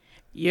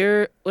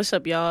What's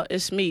up, y'all?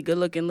 It's me, Good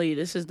Looking Lee.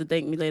 This is the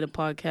Thank Me Later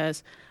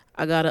podcast.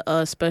 I got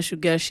a special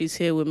guest. She's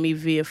here with me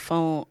via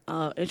phone.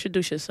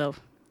 Introduce yourself.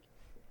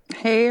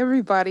 Hey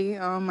everybody,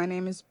 my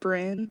name is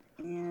Bryn,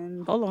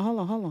 and Hold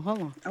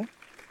on. oh,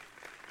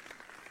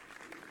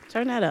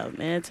 Turn that up,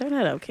 man. Turn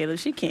that up, Caleb.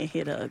 She can't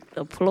hear the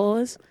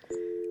applause.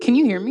 can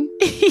you hear me?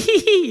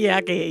 Yeah,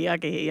 I can hear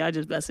you. I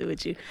just messing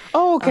with you.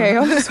 Oh, okay.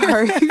 I'm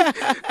sorry.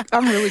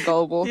 I'm really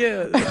gullible.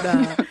 Yeah,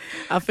 nah.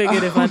 I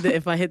figured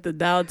if I hit the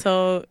dial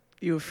tone,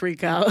 you would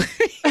freak out.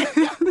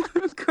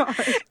 God.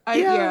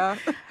 Yeah.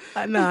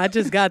 Yeah. Nah, I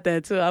just got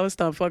that too. I would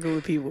start fucking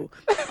with people.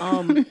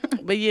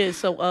 But yeah,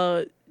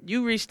 so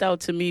you reached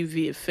out to me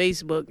via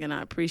Facebook, and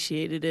I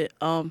appreciated it.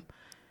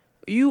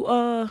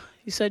 You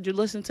said you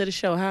listened to the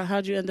show.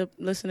 How'd you end up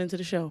listening to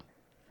the show?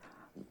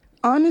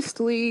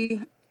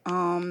 Honestly,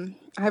 I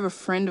have a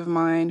friend of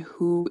mine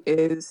who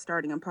is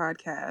starting a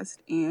podcast,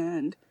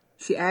 and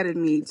she added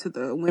me to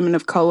the Women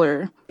of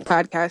Color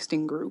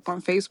podcasting group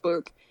on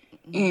Facebook.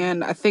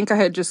 And I think I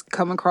had just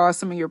come across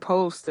some of your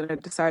posts, and I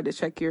decided to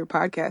check your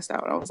podcast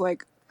out. I was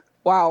like,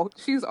 wow,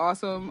 she's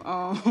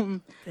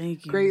awesome.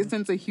 Thank you. Great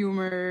sense of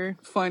humor,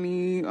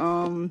 funny,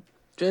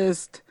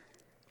 just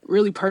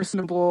really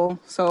personable.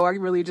 So I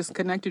really just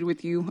connected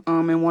with you,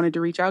 and wanted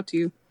to reach out to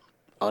you.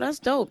 Oh, that's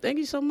dope. Thank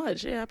you so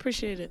much. Yeah, I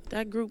appreciate it.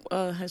 That group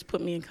has put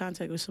me in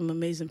contact with some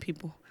amazing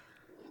people.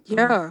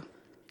 Yeah.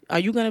 Are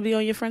you gonna be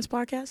on your friend's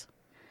podcast?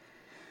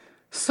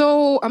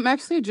 So I'm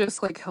actually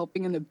just like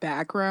helping in the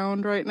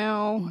background right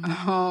now.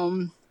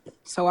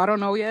 So I don't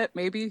know yet,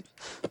 maybe.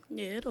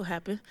 Yeah, it'll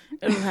happen.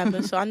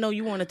 So I know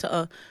you wanted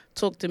to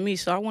talk to me,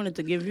 so I wanted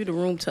to give you the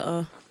room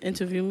to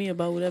interview me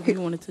about whatever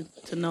you wanted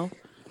to know.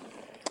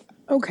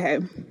 Okay.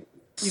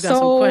 You got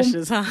some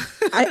questions, huh?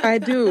 I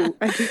do.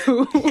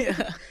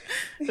 Yeah.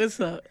 What's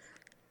up?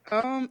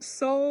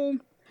 So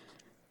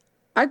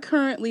I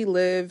currently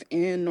live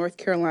in North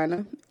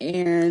Carolina,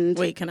 and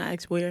Wait, can I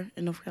ask where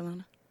in North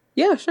Carolina?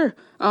 yeah, sure.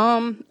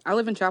 I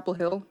live in Chapel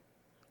Hill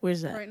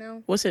Where's that? right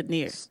now. What's it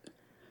near?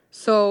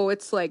 So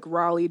it's like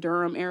Raleigh,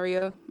 Durham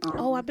area.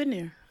 Oh, I've been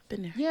there.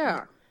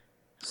 Yeah.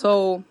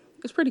 So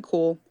it's pretty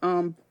cool.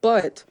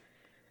 But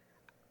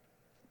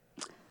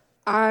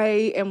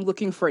I am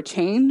looking for a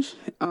change.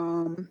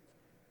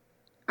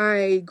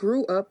 I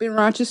grew up in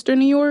Rochester,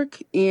 New York,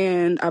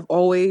 and I've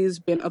always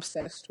been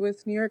obsessed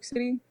with New York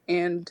City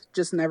and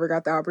just never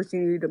got the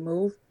opportunity to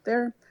move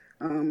there,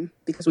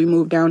 because we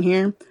moved down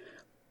here.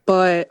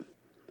 But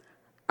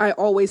I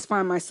always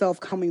find myself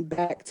coming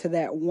back to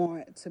that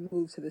want to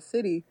move to the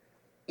city.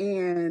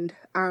 And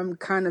I'm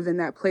kind of in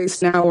that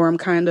place now where I'm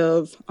kind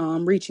of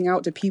reaching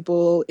out to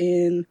people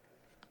in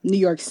New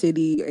York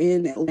City,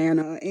 in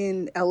Atlanta,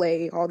 in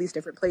LA, all these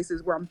different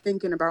places where I'm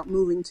thinking about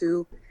moving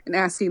to, and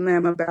asking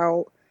them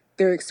about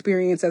their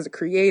experience as a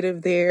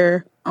creative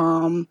there,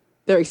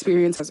 their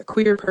experience as a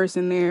queer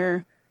person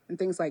there, and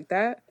things like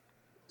that.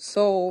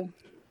 So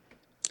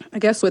I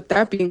guess with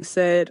that being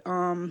said,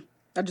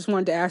 I just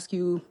wanted to ask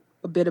you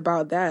a bit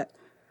about that.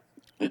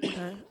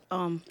 Okay.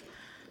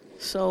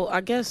 So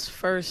I guess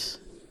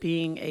first,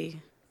 being a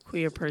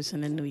queer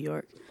person in New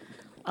York,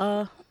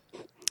 I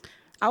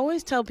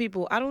always tell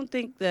people I don't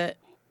think that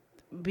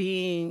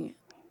being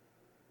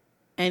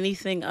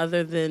anything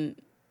other than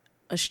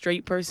a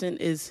straight person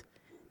is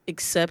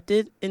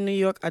accepted in New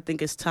York. I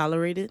think it's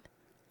tolerated.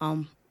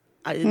 It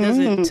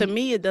doesn't. To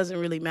me, it doesn't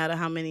really matter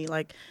how many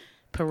like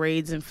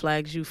parades and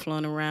flags you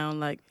flown around.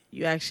 Like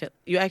you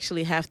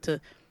actually have to,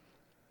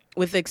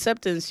 with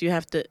acceptance, you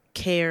have to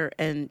care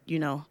and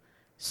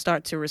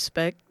start to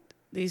respect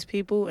these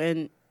people.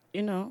 And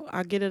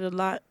I get it a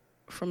lot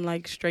from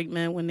like straight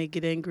men when they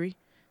get angry.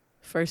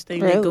 First thing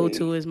they go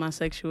to is my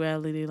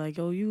sexuality. Like,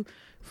 oh, you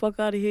fuck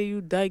out of here,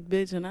 you dyke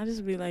bitch. And I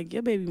just be like,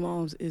 your baby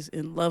mom's is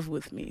in love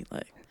with me.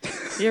 Like,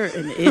 you're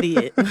an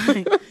idiot.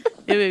 Like,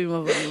 your baby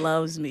mother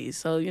loves me.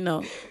 So,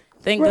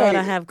 thank God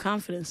I have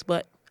confidence.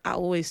 But I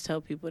always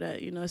tell people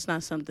that, it's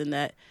not something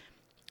that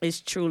is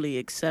truly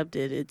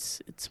accepted. It's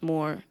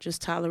more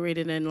just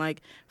tolerated. And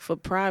like for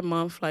Pride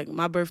Month, like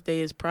my birthday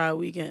is Pride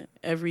weekend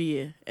every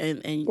year. And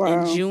in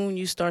June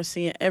you start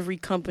seeing every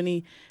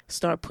company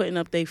start putting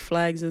up their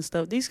flags and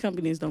stuff. These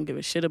companies don't give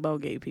a shit about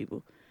gay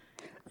people.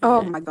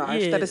 Oh my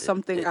gosh, Yeah. that is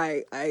something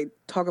I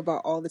talk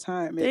about all the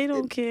time. They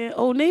don't care.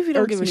 Old Navy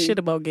don't irks give a me. shit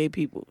about gay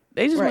people.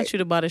 They just want Right. you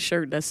to buy the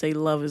shirt that say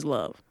love is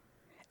love.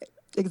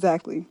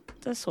 Exactly.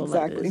 That's all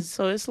Exactly. that is.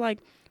 So it's like,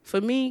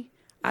 for me,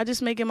 I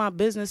just make it my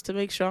business to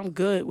make sure I'm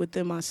good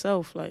within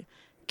myself. Like,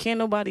 can't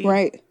nobody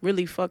Right.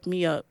 really fuck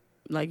me up.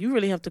 Like, you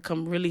really have to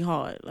come really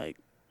hard. Like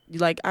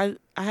I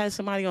had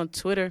somebody on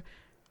Twitter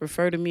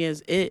refer to me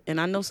as it, and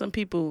I know some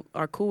people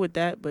are cool with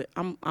that, but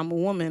I'm a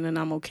woman and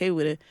I'm okay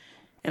with it.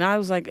 And I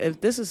was like,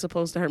 if this is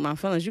supposed to hurt my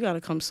feelings, you got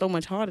to come so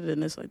much harder than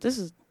this. Like, this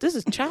is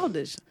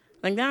childish.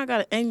 Like, now I got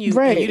to end you,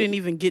 Right. and you didn't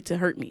even get to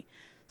hurt me.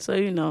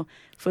 So,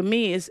 for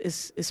me,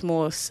 it's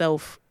more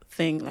self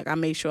thing. Like, I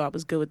made sure I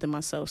was good within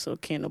myself, so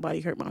can't nobody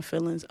hurt my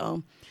feelings.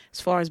 As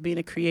far as being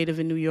a creative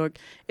in New York,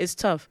 it's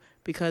tough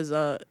because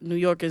New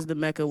York is the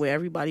mecca where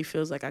everybody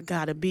feels like I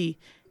gotta be,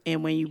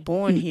 And when you're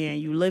born here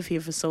and you live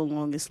here for so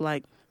long, it's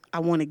like, I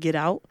want to get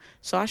out.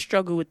 So I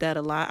struggle with that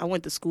a lot. I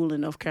went to school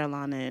in North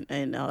Carolina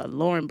and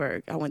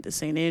Laurinburg. I went to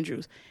St.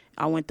 Andrews.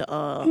 I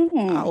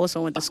Mm.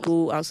 also went to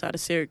school outside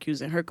of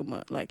Syracuse and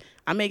Herkimer. Like,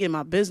 I make it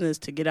my business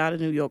to get out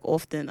of New York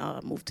often,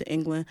 move to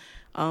England.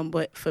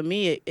 But for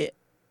me, it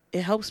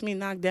helps me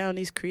knock down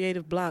these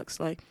creative blocks.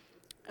 Like,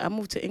 I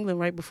moved to England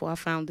right before I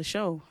found the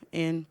show,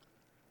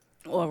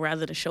 or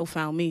rather, the show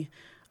found me.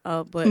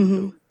 But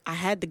Hmm. I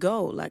had to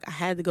go. Like, I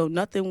had to go.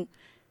 Nothing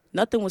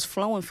was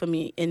flowing for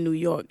me in New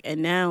York,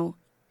 and now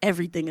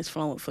everything is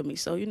flowing for me.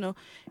 So, you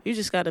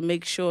just got to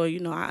make sure,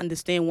 I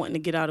understand wanting to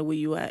get out of where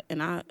you at,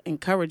 and I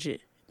encourage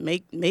it.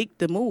 Make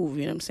the move,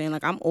 you know what I'm saying?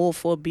 Like, I'm all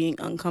for being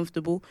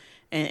uncomfortable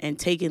and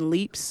taking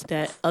leaps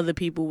that other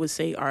people would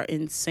say are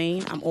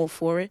insane. I'm all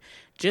for it.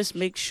 Just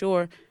make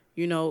sure,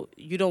 you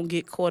don't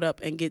get caught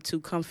up and get too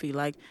comfy.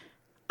 Like,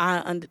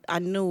 I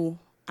knew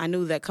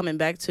that coming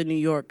back to New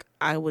York,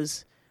 I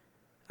was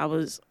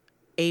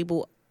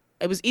able,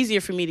 it was easier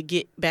for me to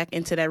get back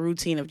into that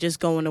routine of just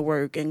going to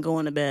work and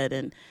going to bed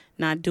and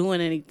not doing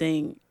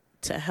anything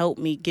to help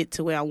me get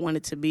to where I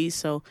wanted to be.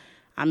 So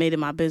I made it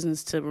my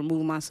business to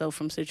remove myself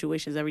from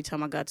situations every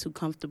time I got too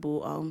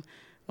comfortable.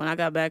 When I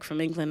got back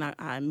from England,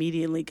 I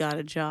immediately got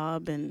a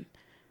job, and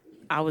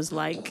I was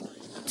like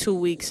 2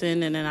 weeks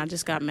in, and then I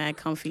just got mad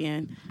comfy,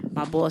 and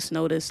my boss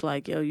noticed,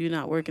 like, yo, you're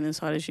not working as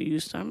hard as you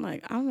used to. I'm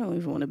like, I don't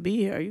even want to be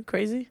here. Are you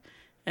crazy?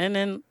 And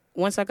then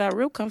once I got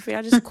real comfy,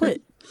 I just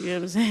quit. You know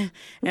what I'm saying?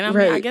 And I mean,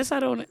 I Right. guess I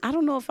don't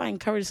know if I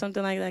encourage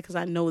something like that, because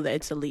I know that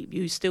it's a leap.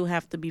 You still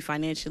have to be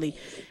financially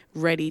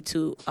ready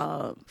to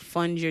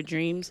fund your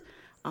dreams.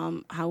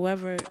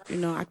 However,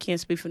 I can't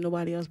speak for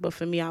nobody else, but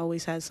for me, I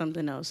always had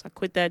something else. I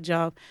quit that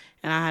job,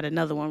 and I had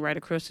another one right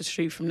across the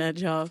street from that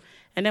job.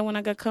 And then when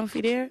I got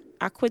comfy there,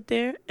 I quit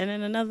there, and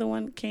then another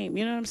one came.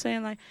 You know what I'm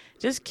saying? Like,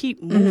 just keep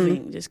Hmm.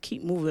 moving, just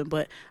keep moving.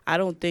 But I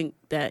don't think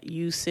that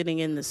you sitting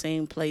in the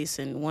same place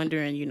and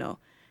wondering,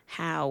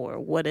 how or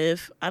what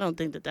if. I don't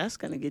think that that's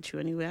gonna get you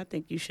anywhere. I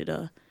think you should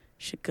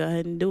go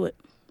ahead and do it.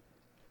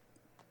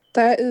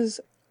 That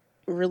is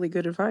really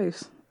good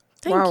advice.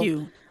 Thank Wow.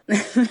 you,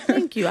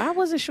 thank you. I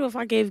wasn't sure if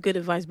I gave good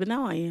advice, but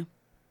now I am.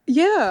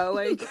 Yeah,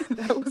 like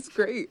that was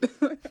great.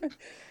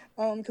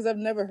 Because I've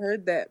never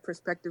heard that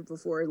perspective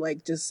before.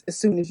 Like, just as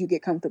soon as you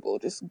get comfortable,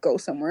 just go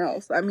somewhere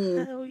else. I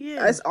mean, Hell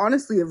yeah. that's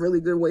honestly a really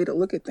good way to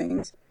look at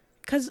things.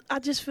 Because I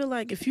just feel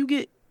like if you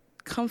get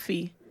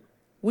comfy,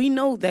 we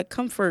know that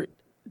comfort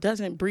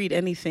doesn't breed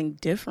anything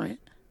different.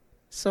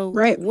 So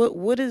Right.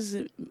 what is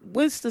it?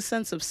 What's the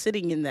sense of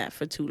sitting in that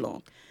for too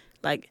long?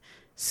 Like,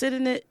 sit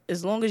in it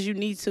as long as you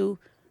need to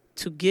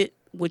get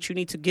what you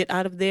need to get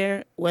out of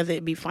there, whether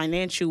it be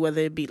financial, whether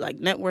it be like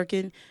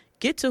networking.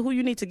 Get to who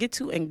you need to get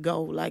to and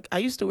go. Like, I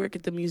used to work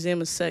at the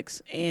Museum of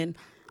Sex, and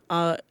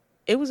uh,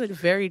 it was a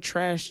very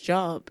trash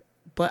job,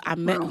 but I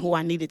met Wow. who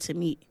I needed to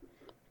meet.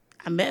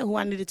 I met who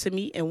I needed to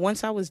meet, and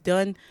once I was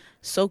done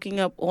soaking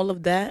up all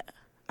of that,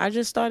 I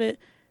just started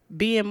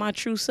being my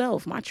true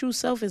self. My true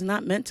self is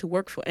not meant to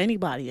work for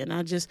anybody, and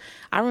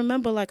I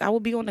remember, like, I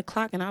would be on the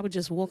clock and I would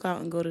just walk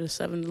out and go to the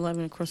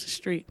 7-Eleven across the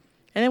street.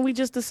 And then we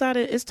just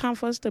decided it's time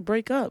for us to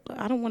break up.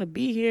 I don't want to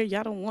be here.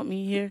 Y'all don't want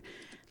me here.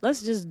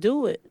 Let's just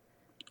do it.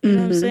 You know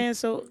what I'm Hmm. saying?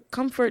 So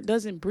comfort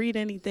doesn't breed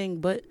anything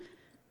but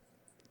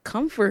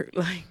comfort.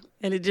 Like,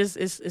 and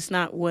it's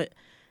not what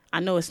I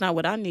know. It's not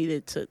what I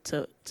needed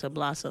to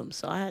blossom.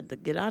 So I had to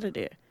get out of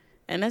there,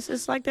 and that's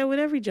it's like that with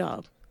every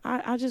job.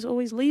 I just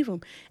always leave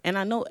them, and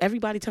I know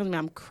everybody tells me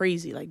I'm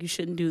crazy. Like, you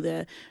shouldn't do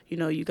that.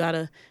 You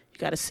gotta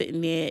sit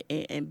in there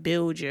and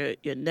build your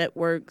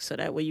network, so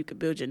that way you can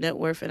build your net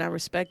worth. And I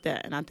respect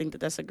that, and I think that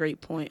that's a great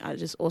point. I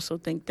just also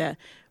think that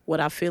what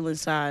I feel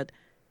inside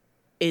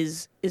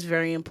is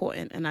very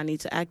important, and I need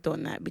to act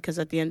on that, because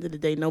at the end of the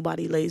day,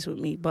 nobody lays with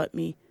me but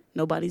me.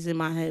 Nobody's in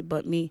my head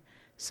but me.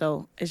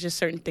 So it's just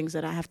certain things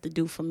that I have to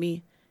do for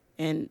me,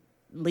 and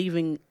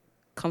leaving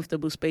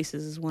comfortable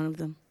spaces is one of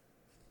them.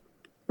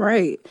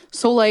 Right.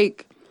 So,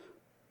 like,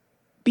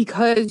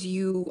 because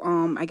you,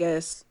 I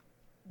guess,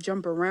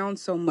 jump around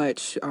so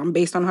much,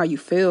 based on how you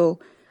feel,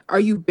 are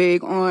you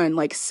big on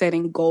like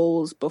setting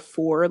goals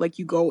before like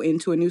you go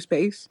into a new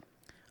space?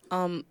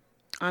 Um,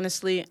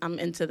 Honestly, I'm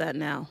into that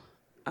now.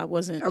 I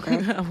wasn't.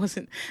 Okay. I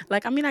wasn't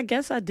like. I mean, I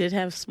guess I did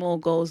have small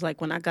goals. Like,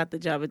 when I got the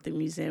job at the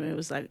museum, it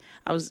was like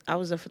I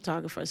was a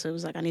photographer, so it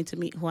was like, I need to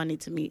meet who I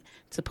need to meet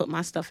to put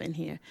my stuff in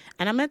here.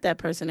 And I met that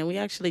person, and we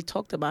actually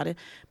talked about it.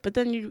 But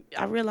then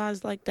I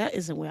realized, like, that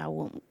isn't where I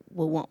will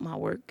want my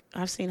work.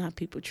 I've seen how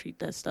people treat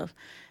that stuff.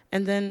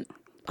 And then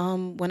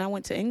when I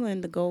went to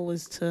England, the goal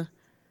was to,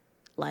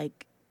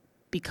 like,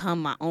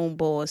 become my own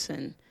boss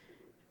and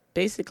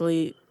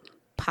basically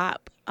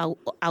pop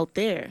out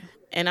there.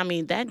 And I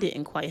mean, that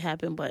didn't quite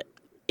happen, but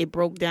it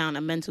broke down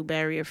a mental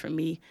barrier for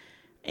me.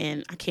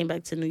 And I came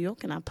back to New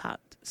York and I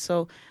popped.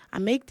 So I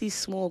make these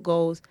small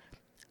goals.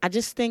 I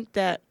just think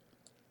that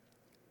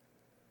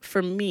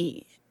for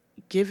me,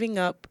 giving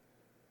up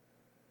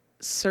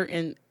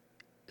certain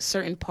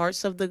certain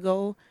parts of the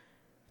goal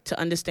to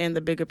understand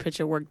the bigger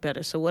picture worked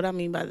better. So what I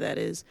mean by that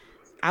is,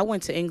 I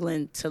went to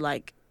England to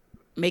like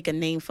make a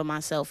name for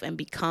myself and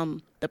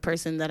become the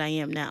person that I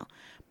am now.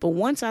 But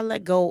once I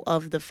let go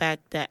of the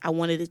fact that I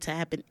wanted it to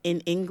happen in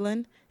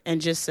England and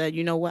just said,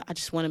 you know what, I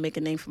just want to make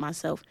a name for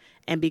myself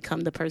and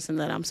become the person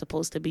that I'm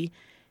supposed to be,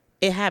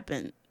 it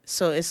happened.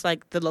 So it's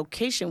like the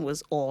location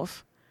was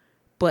off,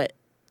 but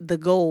the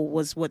goal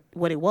was what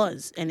it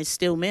was, and it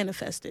still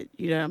manifested.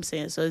 You know what I'm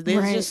saying? So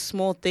there's just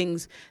small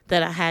things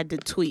that I had to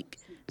tweak.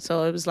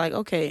 So it was like,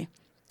 okay,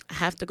 I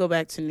have to go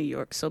back to New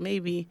York. So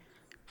maybe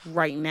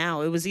right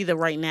now, it was either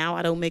right now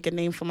I don't make a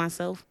name for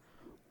myself,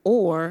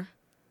 or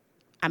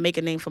I make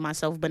a name for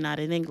myself but not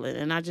in England.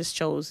 And I just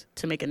chose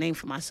to make a name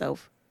for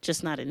myself,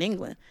 just not in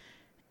England.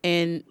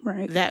 And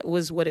that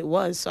was what it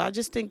was. So I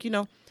just think,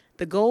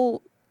 the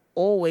goal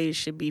always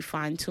should be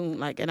fine-tuned.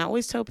 Like, and I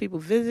always tell people,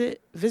 visit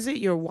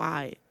your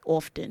why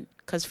often.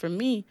 Because for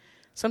me,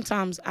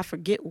 sometimes I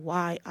forget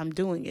why I'm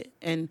doing it.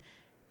 And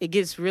it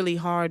gets really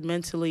hard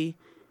mentally.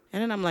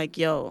 And then I'm like,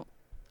 yo,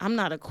 I'm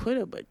not a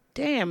quitter, but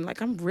damn,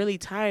 like I'm really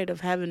tired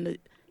of having to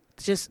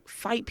just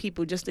fight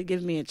people just to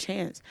give me a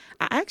chance.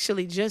 I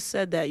actually just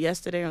said that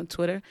yesterday on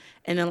Twitter,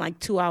 and then like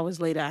 2 hours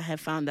later, I had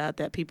found out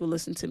that people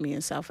listen to me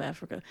in South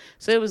Africa.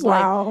 So it was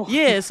like,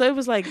 so it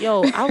was like,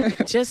 yo, I was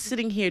just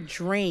sitting here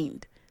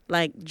drained,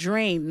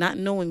 not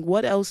knowing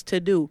what else to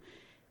do.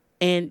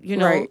 And,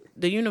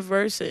 the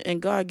universe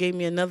and God gave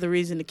me another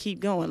reason to keep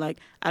going. Like,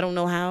 I don't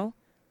know how,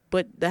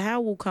 but the how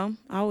will come.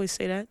 I always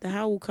say that. The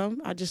how will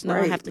come. I just know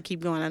I have to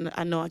keep going.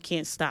 I know I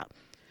can't stop.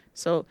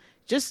 So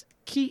just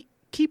keep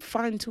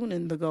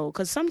fine-tuning the goal.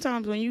 Because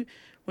sometimes when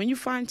you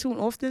fine-tune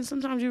often,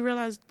 sometimes you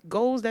realize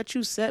goals that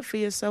you set for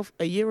yourself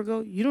a year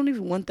ago, you don't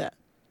even want that.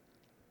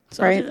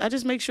 So I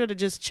just make sure to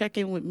just check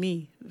in with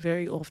me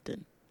very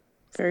often.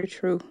 Very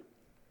true.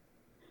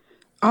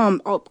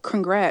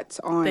 Congrats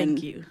on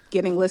Thank you.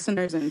 Getting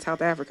listeners in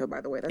South Africa,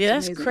 by the way.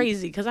 That's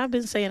crazy, because I've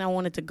been saying I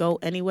wanted to go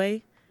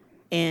anyway.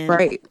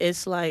 And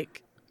it's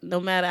like,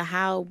 no matter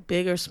how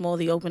big or small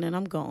the opening,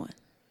 I'm going.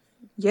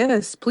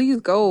 Yes,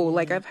 please go. Yeah.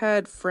 Like, I've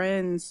had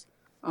friends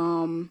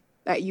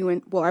at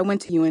UN. Well, I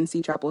went to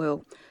UNC Chapel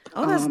Hill.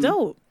 Oh, that's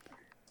dope.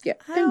 Yeah,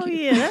 Hell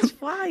yeah, that's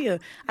fire.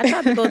 I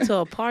tried to go to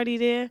a party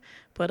there,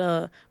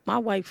 but my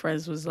white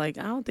friends was like,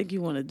 I don't think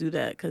you want to do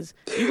that because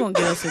you're going to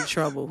get us in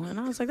trouble. And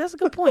I was like, that's a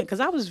good point, because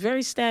I was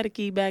very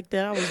staticky back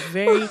then. I was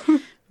very,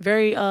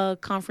 very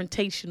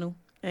confrontational.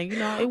 And,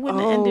 it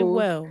wouldn't have ended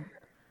well.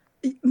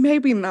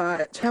 Maybe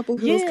not. Chapel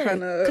Hill's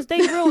kind of... because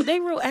they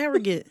real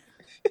arrogant.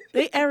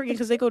 They arrogant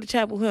because they go to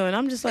Chapel Hill. And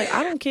I'm just like,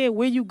 I don't care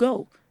where you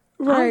go.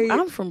 Right.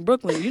 I'm from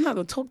Brooklyn. You're not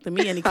going to talk to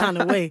me any kind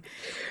of way.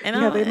 And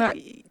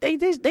they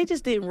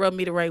just didn't rub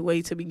me the right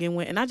way to begin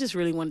with. And I just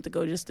really wanted to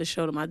go just to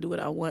show them I do what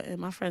I want. And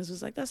my friends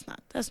was like, that's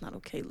not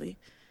okay, Lee.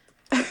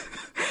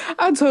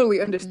 I totally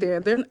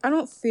understand. I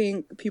don't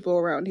think people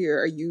around here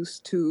are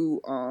used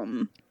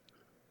to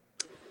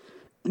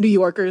New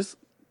Yorkers,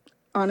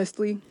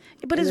 honestly.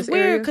 But it's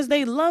weird because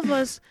they love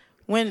us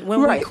when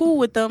we're cool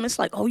with them. It's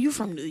like, oh, you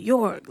from New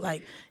York.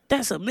 Like,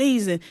 that's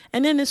amazing.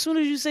 And then as soon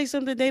as you say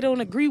something they don't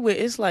agree with,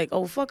 it's like,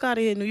 oh, fuck out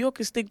of here. New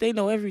Yorkers think they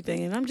know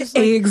everything. And I'm just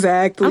like,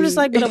 exactly. I'm just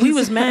like, but we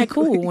was mad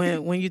cool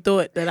when you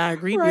thought that I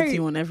agreed with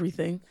you on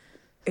everything.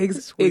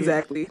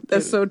 Exactly.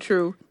 That's so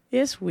true.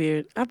 It's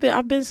weird.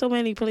 I've been so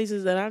many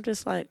places that I'm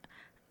just like,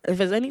 if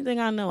there's anything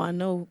I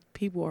know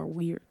people are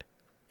weird.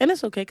 And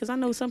it's okay, because I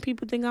know some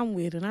people think I'm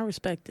weird, and I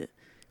respect it.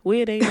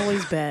 Weird ain't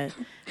always bad.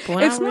 But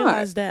when I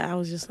realized that, I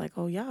was just like,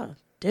 oh, y'all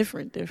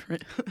different.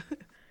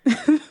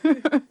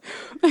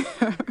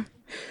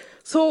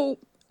 So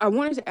I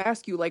wanted to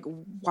ask you, like,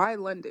 why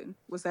London?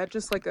 Was that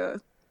just like a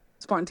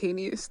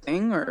spontaneous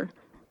thing, or?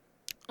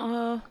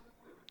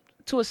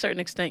 To a certain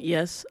extent,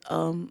 yes.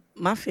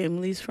 My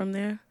family's from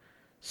there.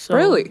 So,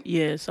 really?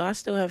 Yeah. So I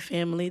still have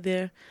family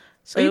there.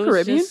 So are you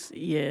Caribbean?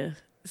 Yeah.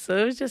 So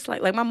it was just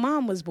like my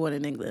mom was born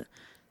in England.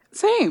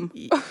 Same.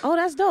 Oh,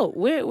 that's dope.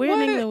 Where in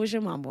England was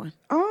your mom born?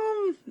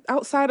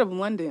 Outside of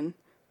London.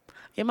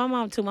 Yeah, my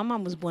mom too. My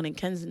mom was born in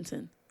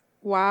Kensington.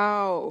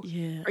 Wow.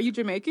 Yeah. Are you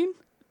Jamaican?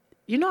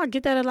 I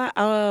get that a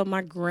lot.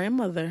 My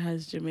grandmother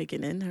has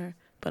Jamaican in her,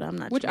 but I'm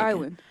not. Which Jamaican.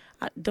 island?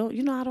 I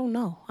don't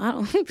know. I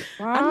don't.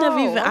 Wow,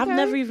 I've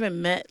never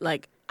even met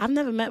I've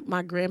never met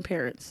my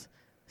grandparents,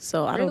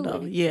 so I don't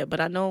know. Yeah,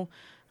 but I know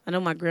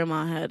my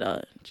grandma had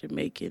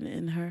Jamaican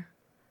in her.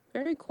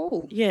 Very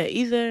cool.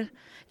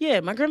 Yeah,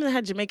 my grandmother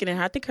had Jamaican in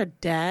her. I think her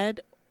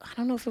dad, I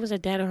don't know if it was her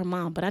dad or her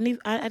mom, but I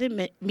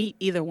didn't meet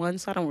either one,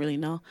 so I don't really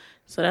know.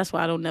 So that's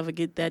why I don't never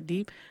get that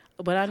deep.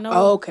 But I know.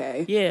 Oh,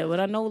 okay. Yeah, but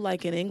I know,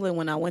 like, in England,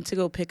 when I went to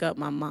go pick up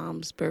my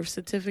mom's birth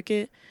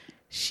certificate,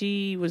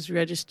 she was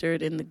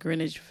registered in the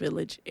Greenwich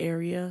Village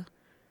area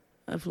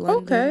of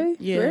London. Okay.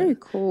 Yeah. Very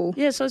cool.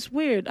 Yeah, so it's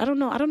weird. I don't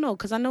know,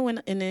 because I know in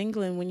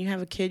England, when you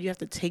have a kid, you have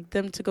to take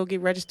them to go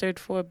get registered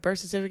for a birth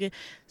certificate.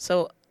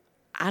 So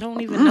I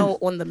don't even know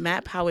on the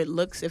map how it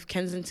looks, if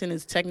Kensington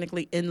is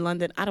technically in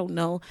London. I don't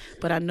know,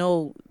 but I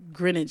know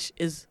Greenwich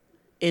is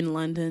in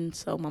London,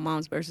 so my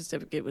mom's birth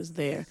certificate was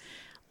there.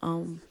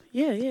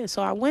 Yeah.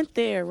 So I went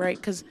there, right,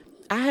 because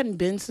I hadn't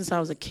been since I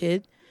was a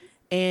kid,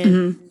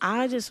 And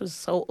I just was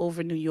so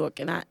over New York,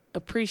 and I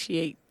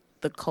appreciate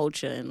the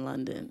culture in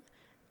London,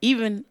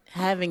 even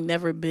having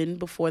never been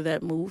before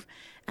that move.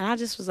 And I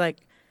just was like,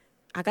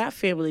 I got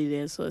family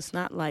there, so it's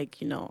not like,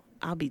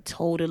 I'll be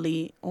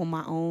totally on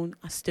my own.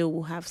 I still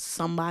will have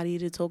somebody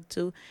to talk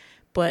to,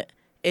 but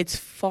it's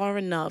far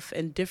enough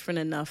and different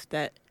enough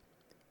that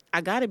I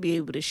got to be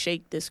able to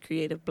shake this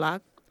creative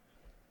block.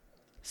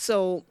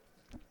 So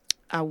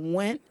I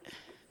went,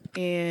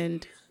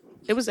 and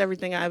it was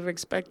everything I ever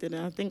expected,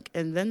 and I think,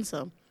 and then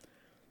some.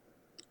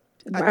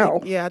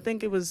 Wow. I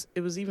think it was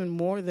even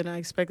more than I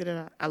expected,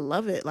 and I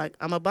love it. Like,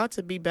 I'm about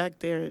to be back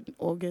there in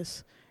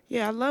August.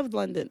 Yeah, I loved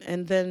London,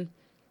 and then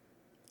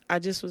I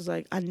just was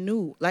like, I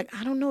knew, like,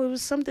 I don't know, it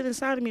was something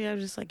inside of me that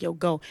was just like, yo,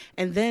 go.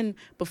 And then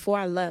before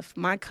I left,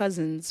 my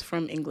cousins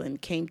from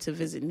England came to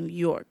visit New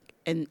York,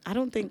 and I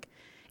don't think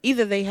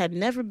either they had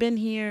never been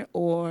here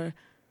or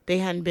they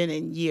hadn't been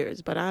in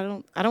years, but I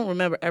don't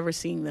remember ever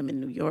seeing them in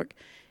New York.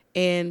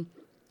 And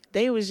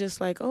they was just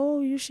like,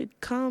 oh, you should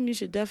come, you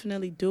should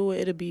definitely do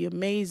it, it'll be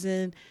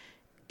amazing.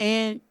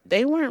 And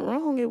they weren't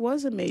wrong. It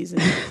was amazing.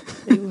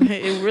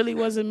 It really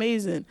was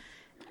amazing.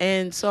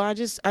 And so I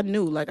just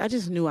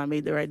knew I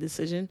made the right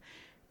decision.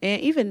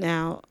 And even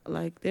now,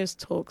 like, there's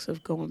talks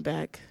of going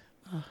back.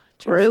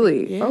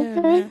 Really? Yeah,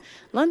 Okay. man.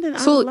 London, I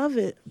So, love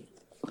it.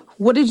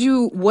 what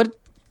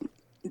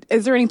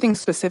is there anything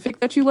specific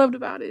that you loved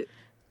about it?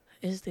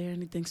 Is there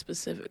anything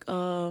specific?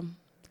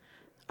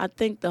 I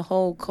think the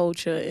whole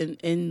culture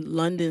in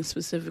London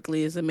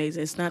specifically is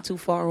amazing. It's not too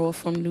far off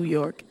from New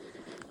York.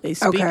 They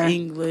speak Okay.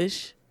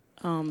 English.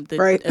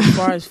 Right. As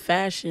far as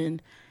fashion,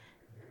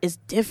 it's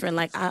different.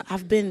 Like,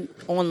 I've been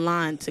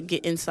online to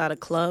get inside a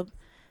club.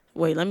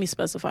 Wait, let me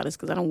specify this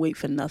because I don't wait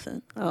for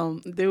nothing.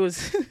 There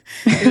was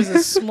there was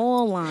a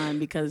small line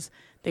because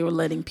they were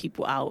letting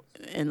people out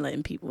and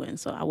letting people in,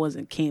 so I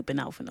wasn't camping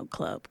out for no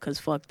club because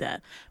fuck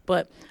that.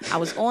 But I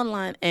was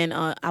online, and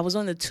I was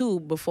on the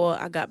tube before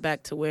I got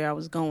back to where I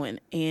was going,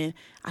 and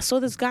I saw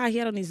this guy. He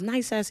had on these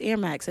nice ass Air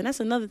Max, and that's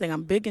another thing.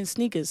 I'm big in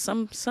sneakers.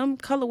 Some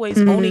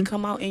colorways only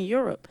come out in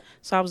Europe,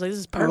 so I was like, this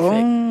is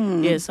perfect.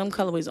 Oh. Yeah, some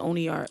colorways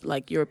only are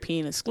like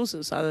European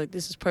exclusive, so I was like,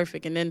 this is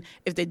perfect. And then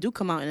if they do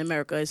come out in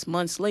America, it's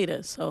months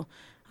later. So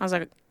I was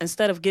like,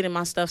 instead of getting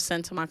my stuff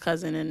sent to my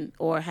cousin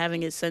or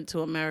having it sent to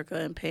America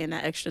and paying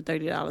that extra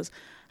 $30,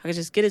 I could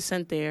just get it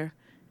sent there,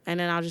 and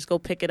then I'll just go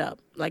pick it up.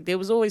 Like, there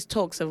was always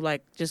talks of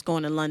like just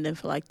going to London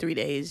for like 3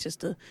 days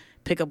just to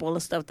pick up all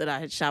the stuff that I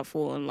had shopped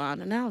for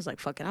online. And I was like,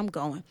 fuck it, I'm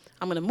going.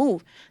 I'm gonna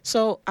move.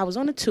 So I was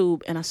on the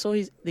tube, and I saw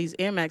these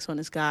Air Max on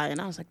this guy, and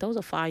I was like, those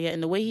are fire.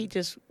 And the way he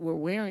just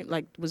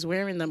was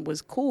wearing them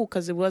was cool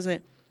because it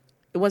wasn't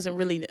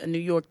really a New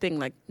York thing.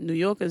 Like, New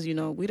Yorkers, we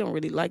don't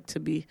really like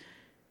to be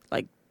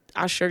like,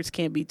 our shirts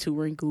can't be too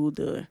wrinkled,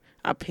 or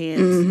our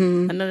pants.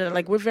 And then,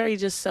 like, we're very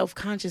just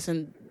self-conscious,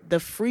 and the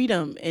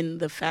freedom in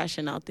the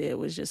fashion out there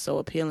was just so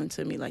appealing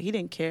to me. Like, he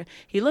didn't care.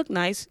 He looked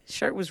nice.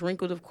 Shirt was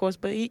wrinkled, of course,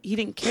 but he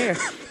didn't care.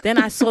 Then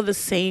I saw the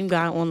same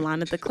guy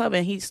online at the club,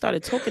 and he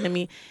started talking to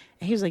me,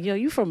 and he was like, yo,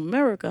 you from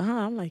America, huh?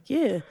 I'm like,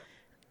 yeah.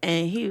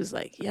 And he was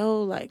like,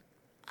 yo, like,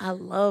 I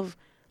love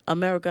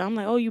America. I'm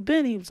like, oh, you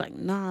been? He was like,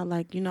 nah,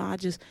 like,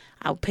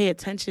 I'll pay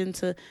attention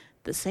to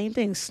the same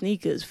thing,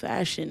 sneakers,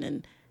 fashion,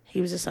 and he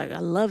was just like, I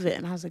love it.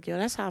 And I was like, yo,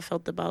 that's how I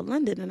felt about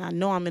London. And I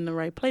know I'm in the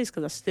right place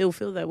because I still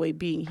feel that way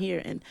being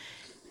here.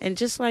 And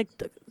just like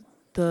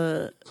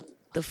the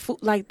food,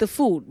 like the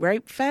food,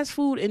 right? Fast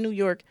food in New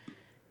York,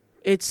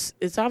 it's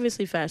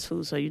obviously fast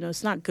food. So,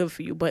 it's not good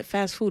for you. But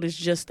fast food is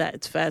just that.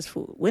 It's fast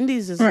food.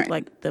 Wendy's is Right.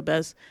 like the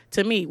best.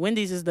 To me,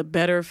 Wendy's is the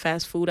better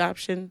fast food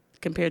option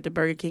compared to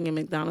Burger King and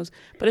McDonald's.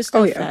 But it's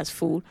still Oh, yeah. fast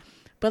food.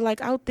 But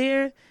like out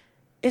there,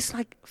 it's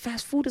like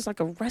fast food is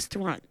like a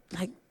restaurant.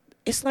 Like,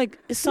 it's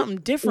something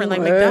different.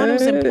 Like,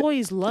 McDonald's What?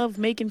 employees love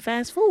making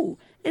fast food.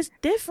 It's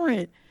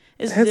different.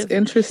 It's That's different.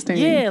 interesting.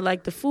 Yeah,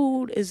 like the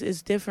food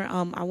is different.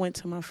 I went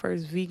to my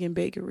first vegan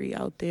bakery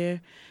out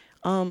there.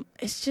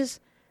 It's just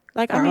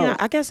like, I mean, Wow.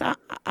 I guess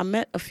I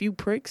met a few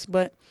pricks,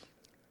 but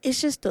it's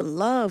just the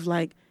love.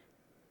 Like,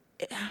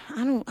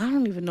 I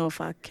don't even know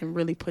if I can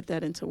really put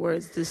that into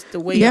words. Just the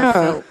way I Yeah.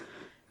 felt.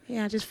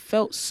 Yeah, I just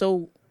felt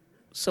so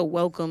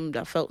welcomed.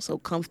 I felt so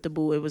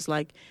comfortable. It was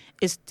like,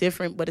 it's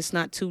different, but it's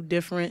not too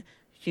different.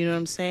 You know what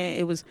I'm saying?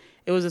 It was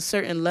a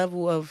certain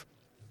level of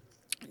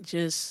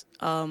just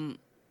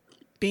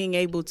being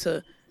able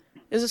to.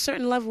 There's a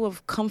certain level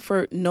of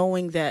comfort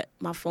knowing that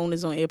my phone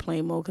is on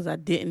airplane mode because I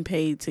didn't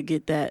pay to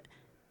get that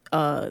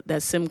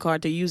SIM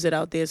card to use it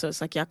out there. So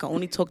it's like, y'all can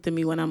only talk to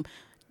me when I'm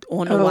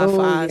on the Oh,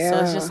 Wi-Fi. So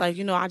it's yeah. just like,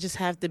 I just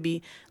have to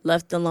be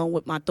left alone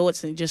with my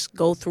thoughts and just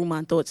go through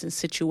my thoughts and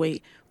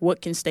situate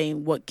what can stay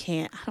and what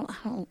can't.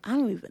 I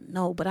don't even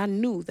know, but I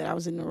knew that I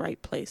was in the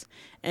right place.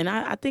 And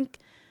I think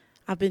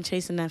I've been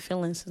chasing that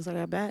feeling since I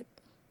got back.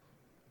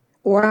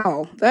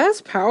 Wow.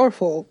 That's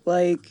powerful.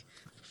 Like,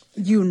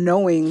 you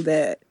knowing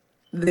that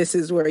this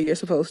is where you're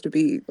supposed to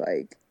be.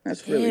 Like,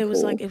 that's Yeah, really it was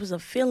cool. like, it was a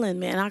feeling,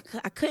 man.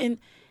 I couldn't.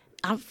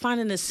 I'm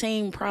finding the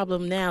same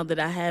problem now that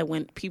I had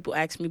when people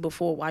asked me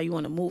before why you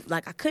want to move.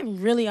 Like I couldn't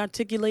really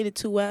articulate it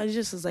too well. It's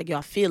just like, yo,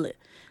 I feel it.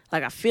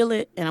 Like I feel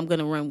it, and I'm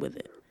gonna run with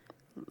it.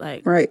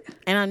 Like, Right.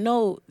 and I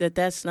know that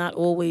that's not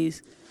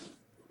always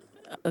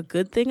a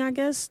good thing. I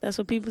guess that's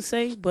what people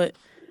say, but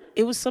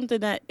it was something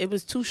that it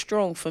was too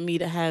strong for me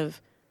to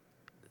have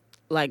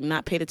like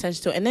not paid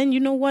attention to. And then you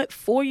know what?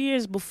 4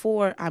 years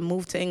before I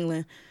moved to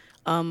England,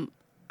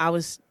 I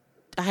was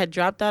I had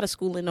dropped out of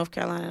school in North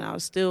Carolina, and I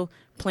was still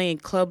playing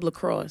club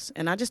lacrosse.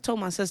 And I just told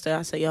my sister,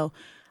 I said, yo,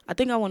 I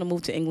think I want to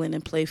move to England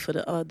and play for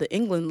the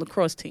England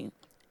lacrosse team.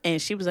 And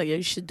she was like, yo,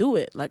 you should do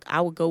it. Like, I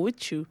would go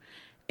with you.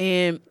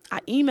 And I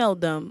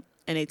emailed them,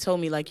 and they told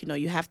me, like, you know,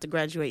 you have to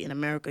graduate in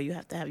America. You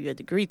have to have your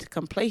degree to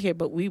come play here,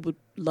 but we would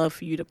love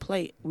for you to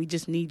play. We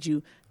just need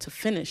you to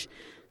finish.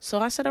 So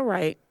I said, all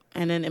right.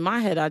 And then in my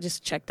head, I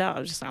just checked out. I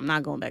was just like, I'm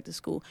not going back to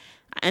school.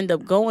 I ended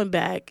up going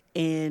back,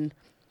 and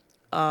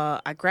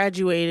I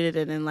graduated,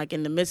 and then like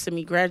in the midst of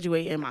me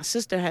graduating, my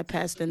sister had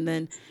passed, and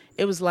then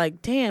it was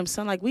like, damn,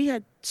 son, like we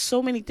had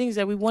so many things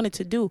that we wanted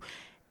to do.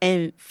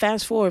 And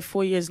fast forward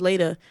 4 years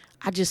later,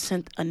 I just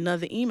sent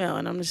another email,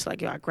 and I'm just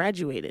like, yo, I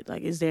graduated.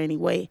 Like, is there any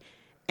way?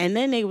 And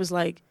then they was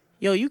like,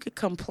 yo, you could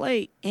come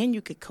play and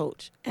you could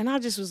coach. And I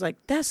just was like,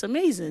 that's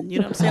amazing. You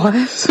know what I'm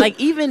saying? What? Like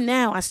even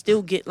now, I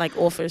still get like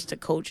offers to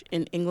coach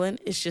in England.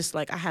 It's just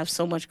like I have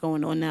so much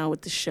going on now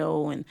with the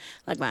show and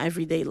like my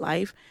everyday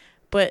life.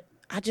 But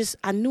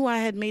I knew I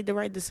had made the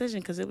right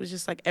decision because it was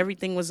just like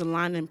everything was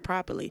aligning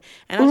properly.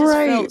 And I just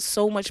Right. felt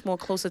so much more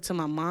closer to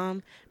my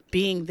mom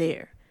being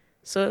there.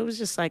 So it was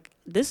just like,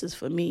 this is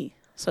for me.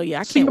 So yeah,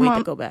 I So can't your wait mom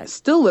to go back.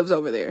 still lives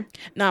over there.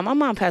 Nah, my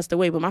mom passed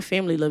away, but my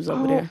family lives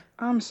over Oh, there.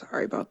 I'm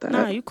sorry about that.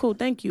 Nah, you cool.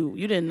 Thank you.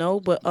 You didn't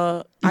know, but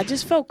I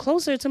just felt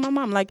closer to my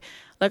mom. Like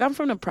I'm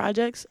from the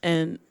projects,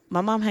 and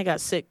my mom had got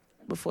sick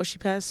before she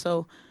passed.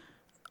 So,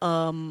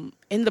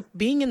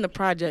 being in the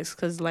projects,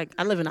 because like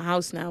I live in a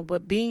house now,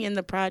 but being in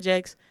the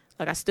projects,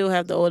 like I still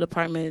have the old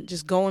apartment.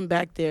 Just going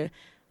back there,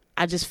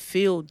 I just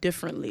feel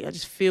differently. I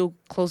just feel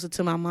closer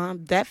to my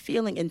mom. That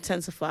feeling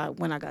intensified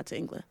when I got to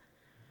England.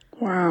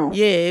 Wow.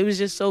 Yeah, it was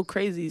just so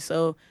crazy.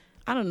 So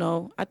I don't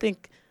know. I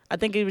think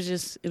it was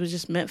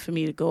just meant for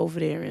me to go over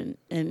there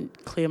and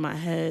clear my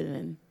head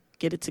and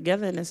get it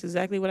together. And that's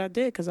exactly what I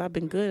did because I've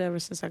been good ever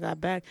since I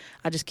got back.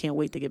 I just can't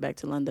wait to get back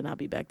to London. I'll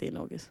be back there in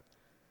August.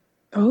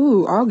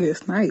 Oh,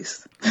 August.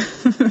 Nice.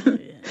 Yeah.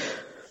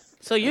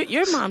 So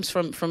your mom's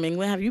from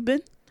England. Have you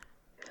been?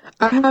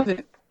 I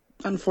haven't,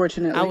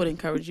 unfortunately. I would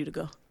encourage you to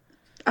go.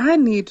 I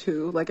need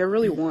to. Like, I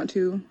really want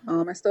to.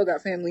 I still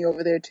got family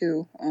over there,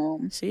 too.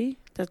 See,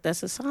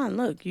 that's a sign.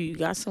 Look, you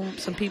got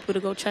some people to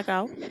go check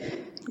out.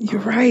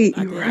 You're right.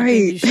 I You're think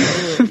right. you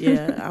should do it.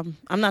 Yeah,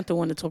 I'm not the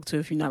one to talk to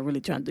if you're not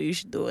really trying to do. You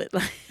should do it.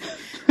 Like,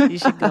 you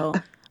should go.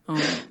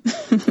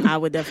 I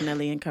would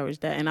definitely encourage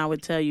that, and I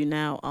would tell you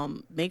now.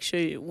 Make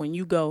sure when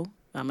you go.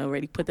 I'm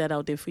already put that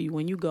out there for you.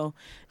 When you go,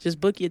 just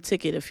book your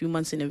ticket a few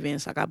months in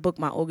advance. Like I booked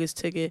my August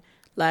ticket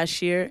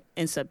last year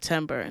in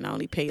September, and I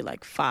only paid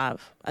like $500.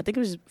 I think it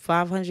was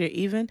 $500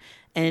 even.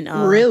 And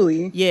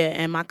Really? yeah.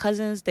 And my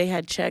cousins, they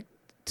had checked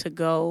to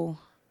go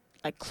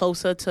like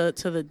closer to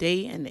the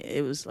date, and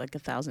it was like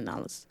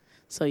 $1,000.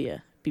 So yeah,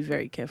 be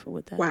very careful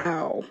with that.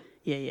 Wow.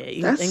 Yeah.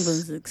 That's-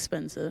 England's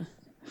expensive.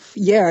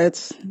 Yeah,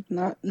 it's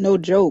no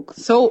joke.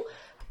 So,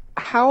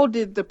 how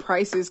did the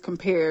prices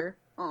compare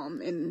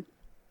in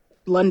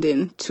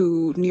London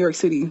to New York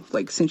City?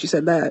 Like, since you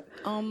said that.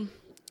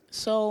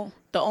 So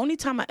the only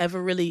time I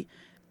ever really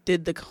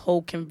did the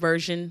whole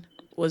conversion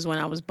was when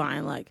I was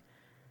buying like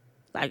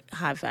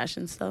high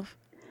fashion stuff.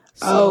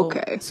 So,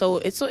 Okay. So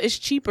it's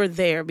cheaper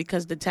there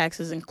because the tax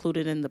is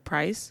included in the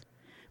price,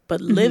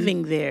 but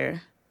living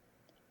there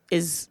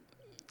is,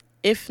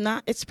 if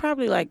not, it's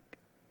probably like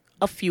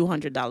a few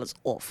 $100s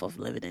off of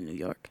living in New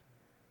York.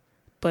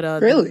 But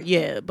Really?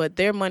 yeah, but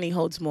their money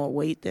holds more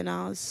weight than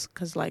ours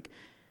because like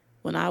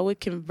when I would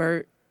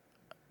convert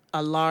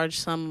a large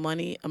sum of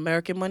money,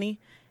 American money,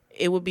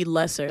 it would be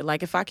lesser.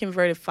 Like if I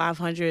converted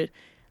 500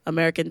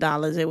 American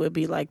dollars, it would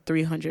be like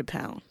 300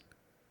 pounds.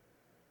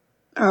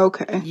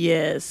 Okay.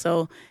 Yeah,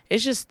 so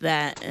it's just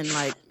that, and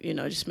like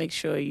just make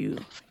sure you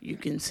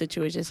can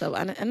situate yourself.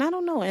 And I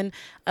don't know, and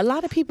a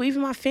lot of people,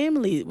 even my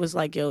family, was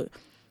like, yo,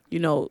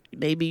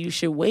 maybe you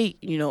should wait,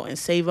 and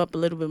save up a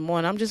little bit more.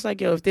 And I'm just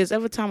like, yo, if there's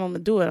ever time I'm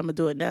gonna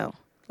do it now.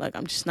 Like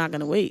I'm just not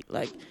gonna wait.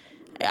 Like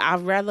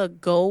I'd rather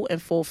go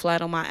and fall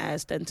flat on my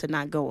ass than to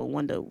not go and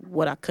wonder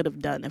what I could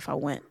have done if I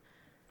went.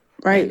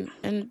 Right.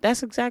 And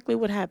that's exactly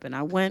what happened.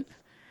 I went,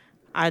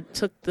 I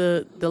took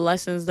the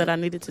lessons that I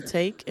needed to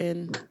take,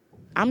 and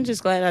I'm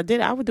just glad I did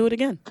it. I would do it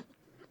again.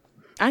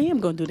 I am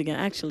going to do it again,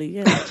 actually.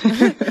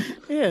 Yeah.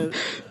 Yeah,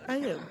 I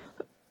am.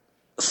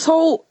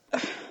 So,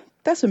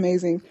 that's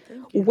amazing.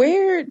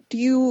 Where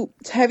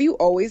have you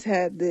always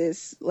had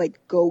this like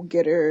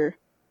go-getter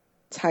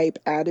type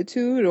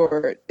attitude,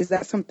 or is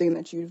that something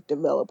that you've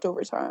developed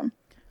over time?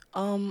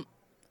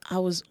 I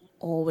was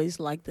always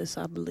like this,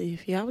 I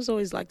believe. Yeah, I was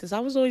always like this. I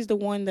was always the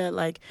one that,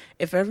 like,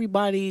 if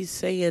everybody's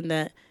saying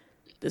that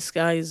the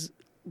sky is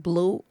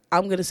blue,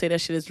 I'm gonna say that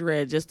shit is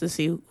red just to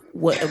see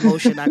what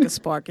emotion I could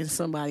spark in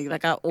somebody.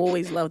 Like I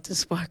always love to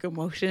spark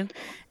emotion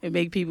and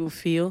make people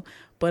feel.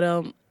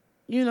 But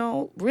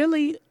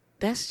really,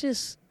 that's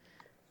just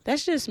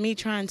me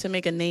trying to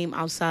make a name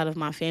outside of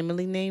my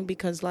family name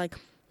because like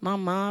my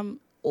mom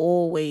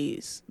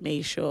always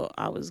made sure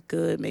I was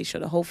good, made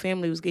sure the whole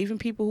family was good. Even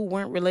people who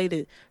weren't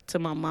related to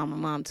my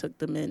mom took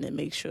them in and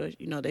made sure,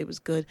 they was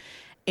good.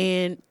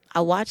 And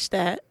I watched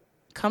that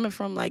coming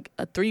from like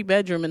a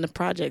 3-bedroom in the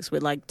projects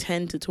with like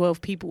 10 to 12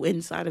 people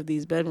inside of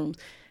these bedrooms.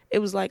 It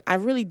was like I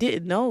really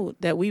didn't know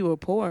that we were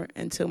poor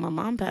until my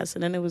mom passed.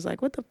 And then it was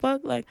like, what the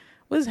fuck? Like,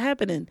 what's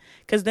happening?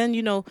 Because then,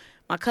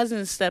 my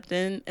cousins stepped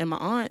in and my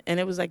aunt,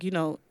 and it was like, you're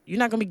not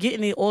going to be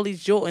getting all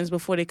these Jordans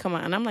before they come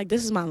out. And I'm like,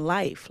 this is my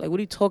life. Like, what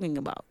are you talking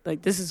about?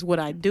 Like, this is what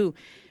I do.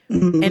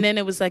 Mm-hmm. And then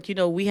it was like,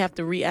 we have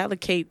to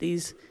reallocate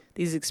these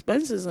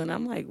expenses. And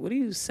I'm like, what are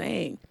you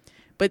saying?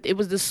 But it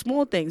was the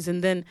small things.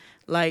 And then,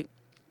 like,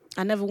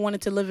 I never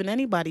wanted to live in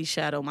anybody's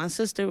shadow. My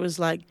sister was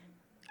like,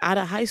 out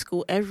of high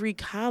school, every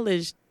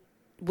college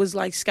was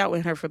like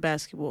scouting her for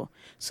basketball.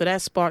 So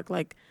that sparked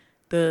like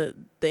the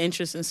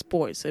interest in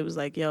sports. It was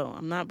like, yo,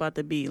 I'm not about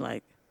to be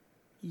like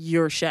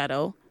your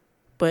shadow.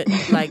 But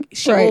like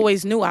she Right.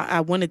 always knew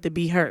I wanted to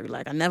be her.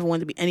 Like I never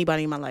wanted to be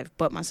anybody in my life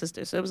but my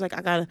sister. So it was like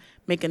I gotta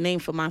make a name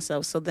for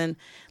myself. So then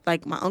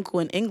like my uncle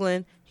in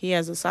England, he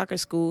has a soccer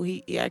school.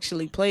 He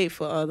actually played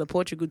for the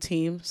Portugal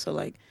team. So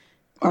like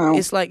Wow.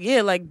 it's like,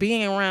 yeah, like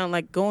being around,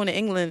 like going to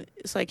England,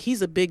 it's like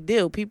he's a big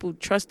deal. People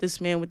trust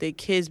this man with their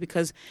kids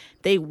because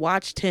they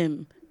watched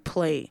him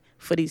play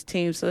for these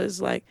teams. So it's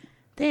like,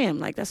 damn,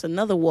 like that's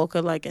another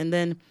Walker. Like, and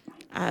then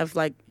I have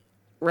like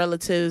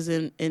relatives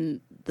in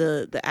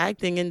the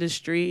acting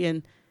industry,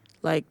 and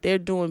like they're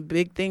doing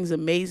big things,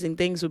 amazing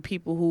things with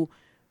people who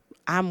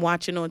I'm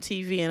watching on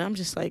TV, and I'm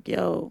just like,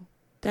 yo,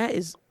 that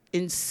is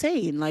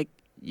insane. Like,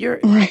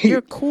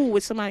 you're cool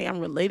with somebody I'm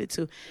related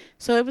to.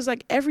 So it was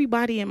like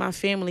everybody in my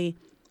family,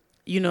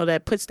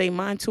 that puts their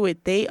mind to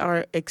it, they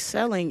are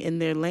excelling in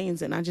their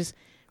lanes. And I just,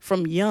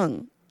 from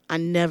young, I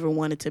never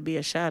wanted to be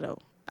a shadow.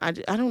 I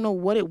don't know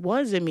what it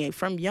was in me.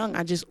 From young,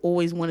 I just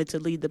always wanted to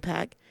lead the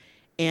pack.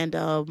 And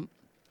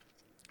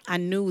I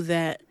knew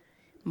that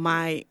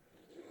my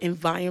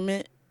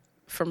environment,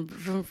 from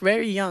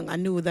very young, I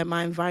knew that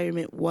my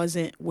environment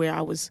wasn't where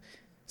I was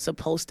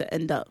supposed to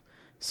end up.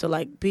 So,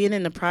 like, being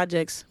in the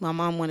projects, my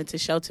mom wanted to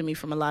shelter me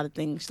from a lot of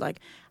things. Like,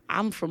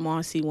 I'm from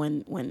Marcy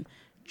when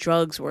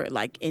drugs were,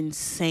 like,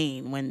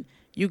 insane. When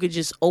you could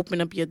just open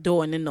up your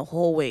door and in the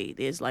hallway,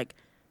 there's, like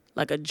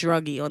a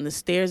druggie on the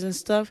stairs and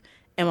stuff.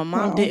 And my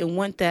mom didn't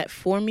want that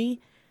for me.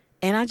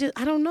 And I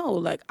don't know.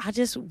 Like,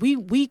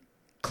 we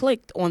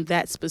clicked on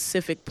that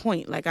specific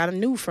point. Like, I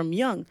knew from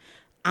young,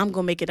 I'm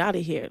going to make it out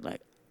of here.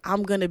 Like,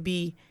 I'm going to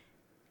be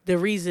the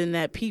reason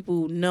that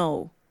people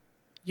know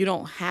you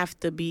don't have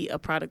to be a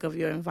product of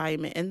your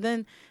environment. And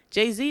then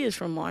Jay-Z is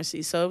from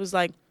Marcy. So it was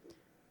like,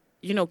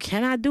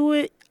 can I do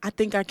it? I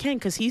think I can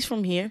because he's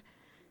from here.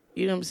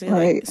 You know what I'm saying?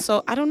 Right. Like,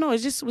 so I don't know. It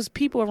just was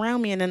people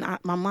around me. And then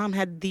my mom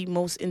had the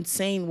most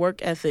insane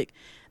work ethic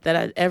that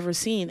I'd ever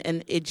seen.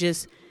 And it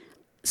just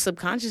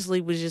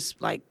subconsciously was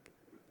just like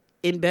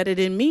embedded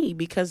in me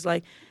because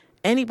like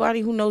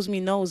anybody who knows me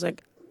knows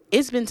like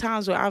it's been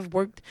times where I've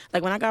worked,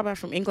 like when I got back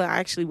from England, I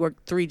actually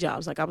worked 3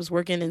 jobs. Like I was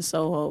working in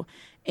Soho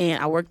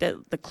and I worked at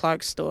the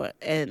Clark store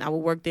and I would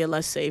work there,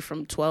 let's say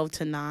from 12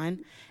 to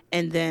 9.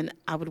 And then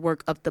I would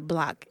work up the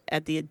block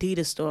at the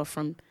Adidas store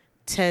from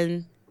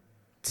 10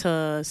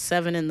 to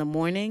 7 in the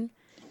morning.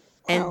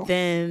 Wow. And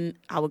then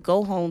I would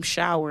go home,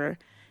 shower,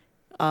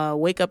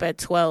 wake up at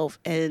 12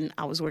 and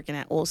I was working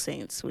at All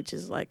Saints, which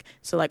is like,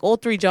 so like all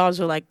 3 jobs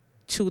were like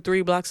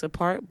 2-3 blocks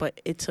apart,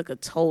 but it took a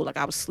toll. Like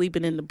I was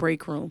sleeping in the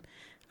break room.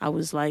 I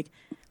was like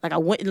I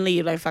wouldn't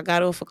leave. Like if I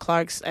got off of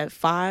Clark's at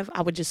 5,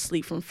 I would just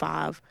sleep from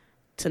 5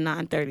 to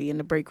 9:30 in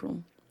the break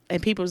room.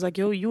 And people was like,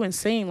 yo, you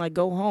insane. Like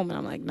go home. And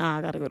I'm like, nah,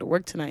 I got to go to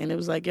work tonight. And it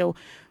was like, yo,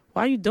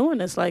 why are you doing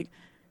this? Like,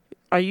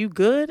 are you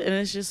good? And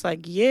it's just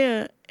like,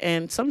 yeah.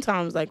 And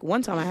sometimes like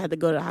one time I had to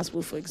go to the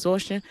hospital for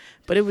exhaustion,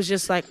 but it was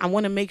just like, I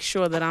want to make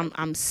sure that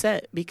I'm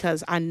set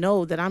because I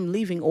know that I'm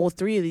leaving all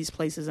 3 of these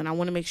places and I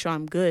want to make sure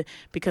I'm good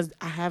because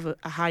I have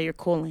a higher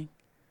calling.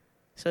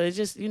 So it's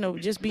just,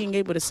 just being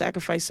able to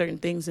sacrifice certain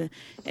things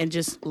and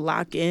just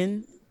lock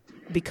in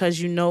because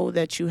you know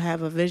that you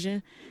have a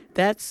vision.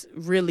 That's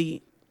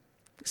really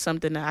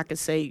something that I could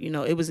say,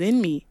 it was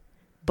in me,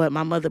 but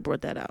my mother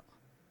brought that out.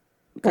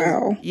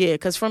 Wow. Yeah,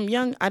 because from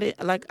young,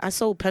 I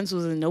sold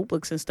pencils and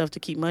notebooks and stuff to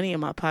keep money in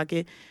my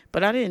pocket,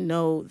 but I didn't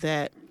know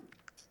that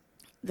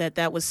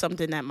was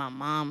something that my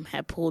mom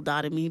had pulled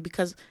out of me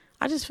because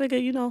I just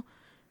figured,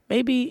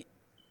 maybe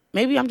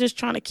I'm just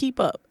trying to keep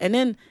up. And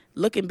then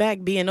looking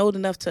back, being old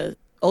enough to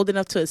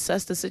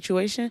assess the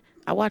situation,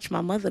 I watched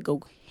my mother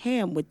go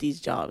ham with these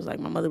jobs. Like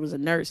my mother was a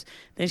nurse.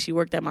 Then she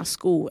worked at my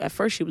school. At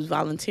first she was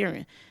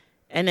volunteering.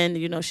 And then,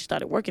 she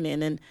started working there.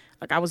 And then,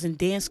 like, I was in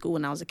dance school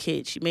when I was a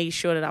kid. She made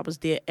sure that I was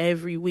there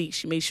every week.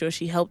 She made sure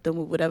she helped them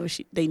with whatever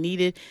they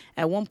needed.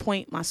 At one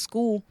point, my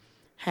school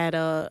had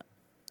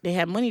they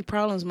had money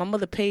problems. My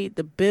mother paid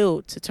the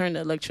bill to turn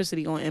the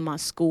electricity on in my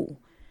school.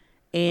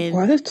 And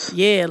What?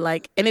 yeah,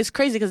 like, and it's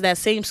crazy because that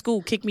same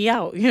school kicked me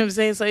out. You know what I'm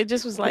saying? So it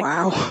just was like,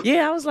 Wow.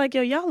 yeah, I was like,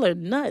 yo, y'all are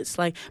nuts.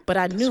 Like, but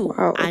I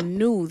wild.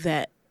 knew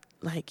that,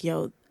 like,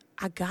 yo,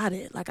 I got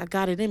it. Like, I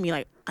got it in me.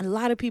 Like, a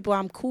lot of people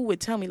I'm cool with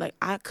tell me, like,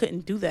 I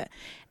couldn't do that.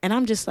 And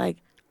I'm just like,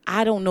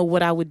 I don't know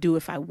what I would do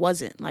if I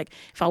wasn't. Like,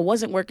 if I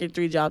wasn't working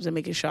 3 jobs and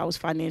making sure I was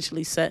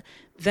financially set,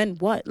 then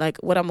what? Like,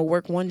 what, I'm going to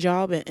work 1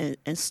 job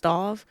and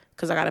starve?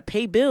 Because I got to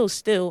pay bills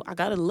still. I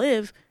got to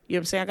live. You know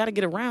what I'm saying? I got to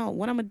get around.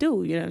 What I'm going to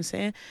do? You know what I'm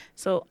saying?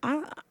 So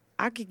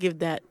I could give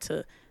that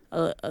to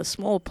a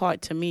small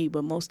part to me,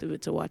 but most of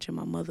it to watching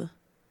my mother.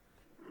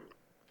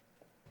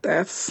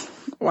 That's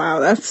wow.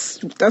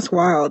 That's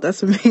wild.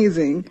 That's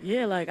amazing.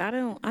 Yeah, like I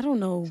don't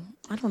know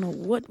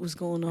what was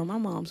going on. My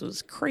mom's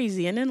was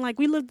crazy, and then like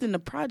we lived in the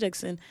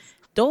projects, and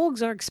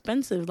dogs are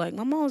expensive. Like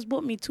my mom's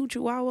bought me 2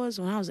 Chihuahuas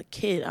when I was a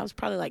kid. I was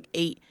probably like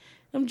 8.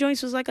 Them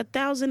joints was like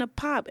 $1,000 a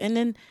pop, and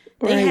then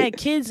they had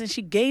kids, and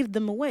she gave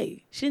them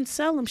away. She didn't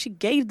sell them; she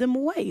gave them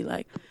away.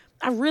 Like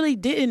I really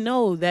didn't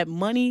know that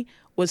money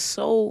was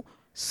so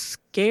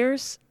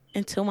scarce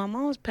until my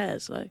mom's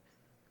passed. Like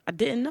I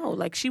didn't know.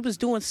 Like she was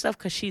doing stuff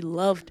because she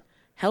loved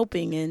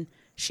helping and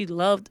she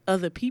loved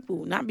other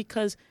people, not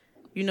because,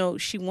 you know,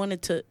 she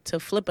wanted to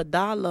flip a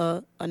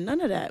dollar or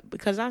none of that.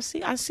 Because I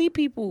see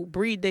people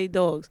breed their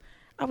dogs.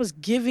 I was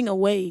giving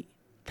away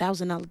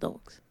 $1,000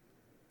 dogs,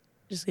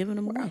 just giving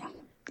them away.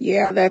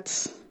 Yeah,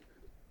 that's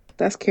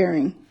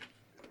caring.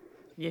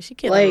 Yeah, she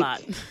cared a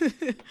lot.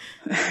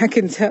 I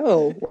can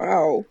tell.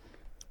 Wow.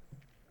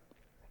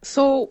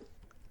 So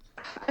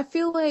I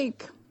feel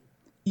like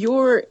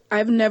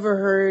I've never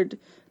heard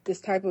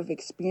this type of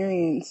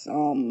experience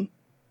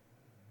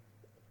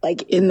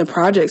like in the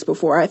projects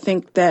before. I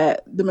think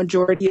that the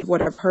majority of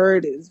what I've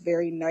heard is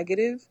very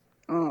negative.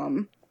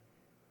 Do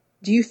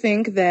you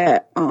think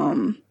that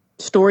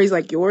stories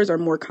like yours are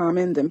more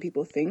common than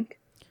people think?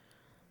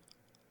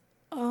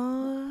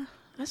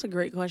 That's a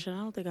great question. I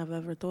don't think I've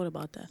ever thought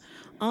about that.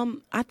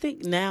 I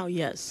think now,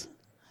 yes,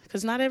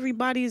 because not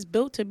everybody is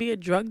built to be a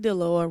drug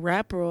dealer or a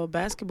rapper or a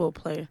basketball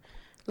player.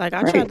 Like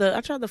I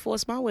tried to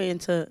force my way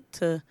into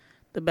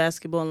the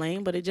basketball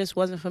lane, but it just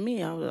wasn't for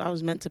me. I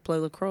was meant to play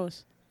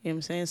lacrosse. You know what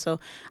I'm saying? So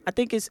I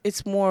think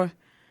it's more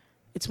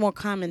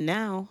common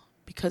now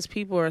because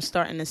people are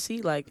starting to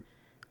see like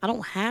I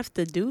don't have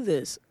to do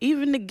this.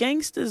 Even the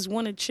gangsters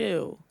want to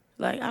chill.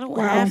 Like I don't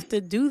have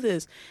to do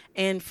this.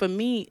 And for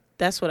me,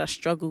 that's what I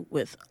struggled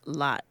with a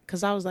lot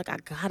because I was like, I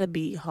gotta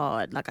be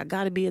hard. Like I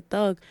gotta be a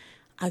thug.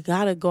 I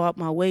gotta go out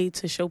my way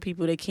to show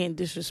people they can't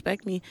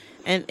disrespect me.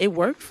 And it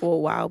worked for a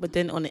while, but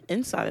then on the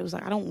inside, it was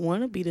like, I don't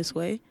want to be this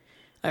way.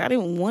 Like I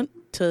didn't want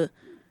to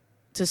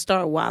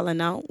start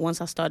wilding out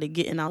once I started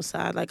getting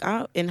outside. Like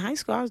in high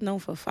school, I was known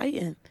for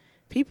fighting.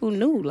 People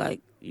knew, like,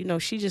 you know,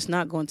 she just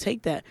not going to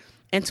take that.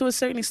 And to a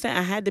certain extent,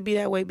 I had to be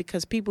that way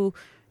because people,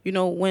 you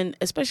know,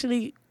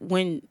 especially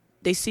when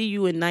they see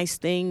you in nice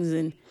things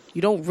and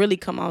you don't really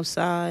come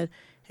outside.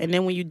 And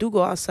then when you do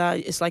go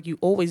outside, it's like you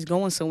always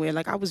going somewhere.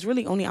 Like I was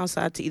really only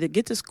outside to either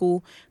get to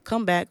school,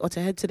 come back, or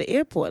to head to the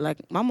airport. Like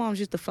my mom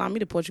used to fly me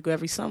to Portugal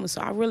every summer,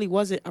 so I really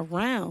wasn't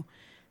around.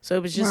 So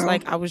it was just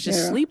like I was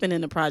just sleeping in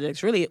the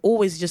projects. Really, it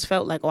always just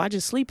felt like, oh, I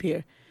just sleep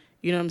here.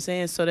 You know what I'm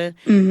saying? So then,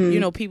 you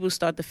know, people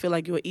start to feel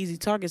like you're an easy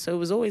target. So it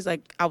was always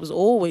like I was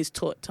always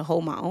taught to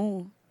hold my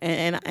own.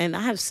 And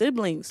I have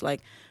siblings.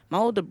 Like my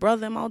older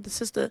brother and my older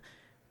sister,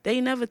 they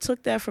never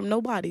took that from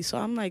nobody. So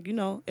I'm like, you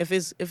know, if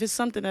it's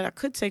something that I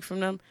could take from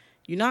them,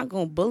 you're not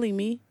going to bully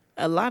me.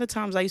 A lot of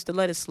times I used to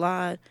let it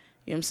slide.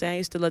 You know what I'm saying? I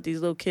used to let these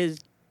little kids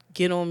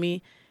get on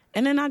me.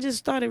 And then I just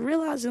started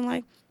realizing,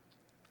 like,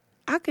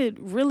 I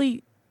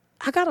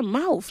got a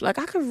mouth. Like,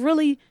 I could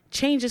really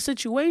change a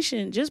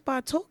situation just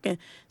by talking.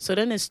 So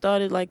then it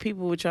started, like,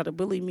 people would try to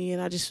bully me,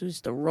 and I just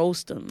used to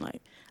roast them.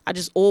 Like, I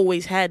just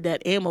always had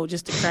that ammo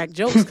just to crack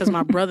jokes because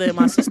my brother and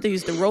my sister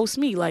used to roast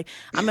me. Like,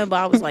 I remember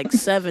I was, like,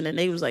 7, and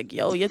they was like,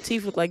 yo, your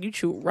teeth look like you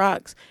chew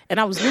rocks. And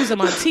I was losing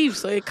my teeth,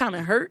 so it kind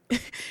of hurt.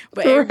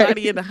 But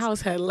everybody in the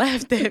house had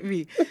laughed at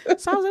me.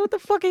 So I was like, what the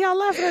fuck are y'all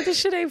laughing at? This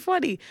shit ain't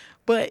funny.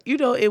 But, you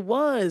know, it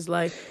was,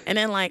 like, and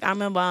then, like, I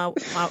remember,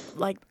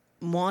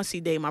 Marcy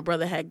Day, my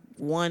brother had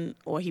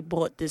he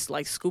bought this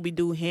like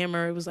Scooby-Doo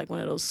hammer. It was like one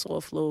of those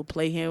soft little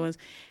play hammers.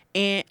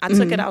 And I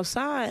took it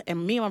outside,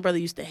 and me and my brother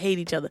used to hate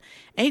each other.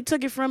 And he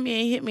took it from me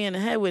and he hit me in the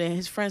head with it, and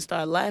his friends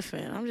started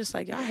laughing. I'm just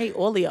like, I hate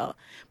all of y'all.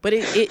 But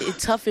it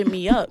toughened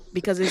me up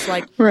because it's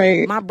like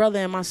my brother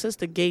and my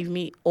sister gave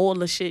me all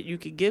the shit you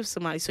could give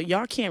somebody. So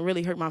y'all can't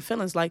really hurt my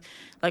feelings. Like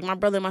my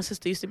brother and my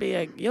sister used to be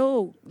like,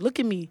 yo, look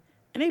at me.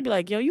 And they'd be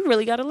like, yo, you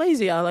really got a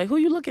lazy eye. Like, who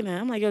you looking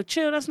at? I'm like, yo,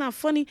 chill. That's not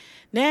funny.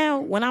 Now,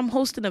 when I'm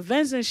hosting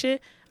events and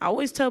shit, I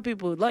always tell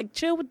people, like,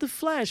 chill with the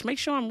flash. Make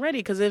sure I'm ready.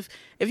 Because if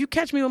you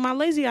catch me with my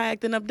lazy eye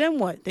acting up, then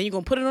what? Then you're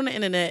going to put it on the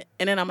internet,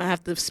 and then I'm going to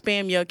have to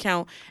spam your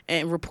account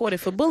and report it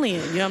for bullying.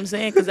 You know what I'm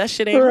saying? Because that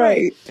shit ain't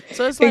right.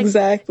 So it's like,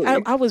 exactly.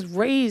 I was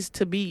raised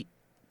to be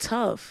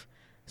tough.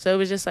 So it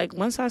was just like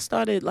once I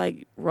started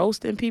like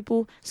roasting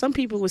people, some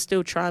people would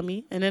still try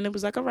me, and then it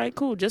was like, all right,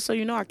 cool. Just so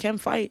you know, I can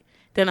fight.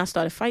 Then I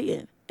started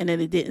fighting, and then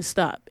it didn't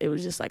stop. It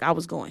was just like I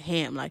was going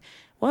ham. Like,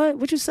 what?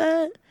 What you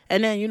said?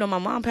 And then my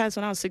mom passed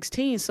when I was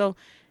 16, so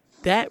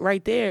that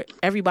right there,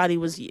 everybody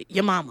was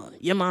your mama,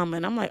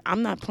 and I'm like,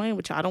 I'm not playing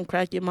with y'all. I don't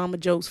crack your mama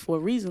jokes for a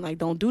reason. Like,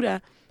 don't do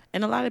that.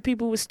 And a lot of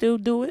people would still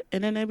do it,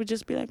 and then they would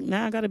just be like,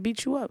 nah, I gotta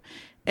beat you up.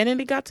 And then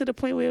it got to the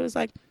point where it was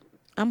like,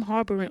 I'm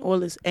harboring all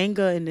this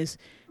anger and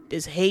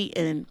this hate,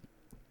 and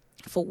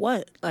for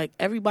what? Like,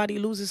 everybody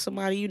loses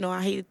somebody.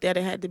 I hate that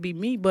it had to be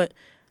me, but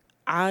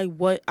I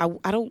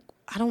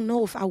don't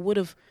know if I would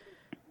have.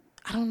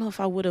 I don't know if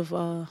I would have.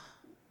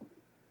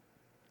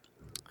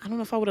 I don't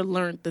know if I would have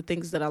learned the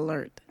things that I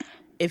learned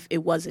if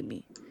it wasn't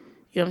me.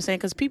 You know what I'm saying?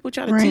 Because people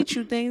try to teach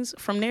you things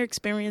from their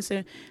experience,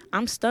 and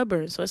I'm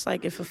stubborn. So it's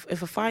like if a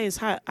fire is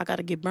hot, I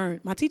gotta get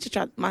burned. My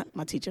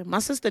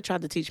sister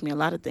tried to teach me a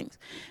lot of things,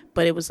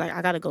 but it was like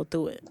I gotta go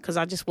through it because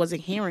I just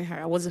wasn't hearing her.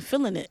 I wasn't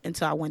feeling it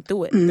until I went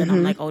through it. Then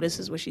I'm like, oh, this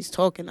is what she's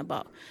talking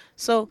about.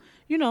 So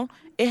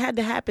it had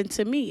to happen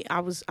to me. I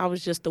was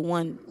just the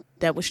one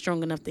that was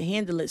strong enough to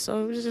handle it.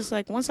 So it was just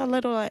like once I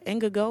let all that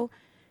anger go,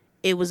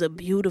 it was a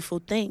beautiful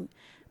thing.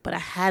 But I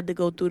had to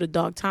go through the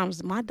dark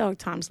times. My dark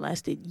times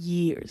lasted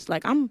years.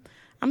 Like I'm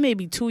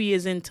maybe 2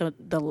 years into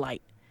the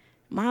light.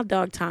 My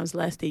dark times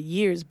lasted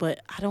years,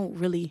 but I don't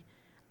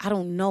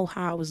know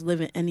how I was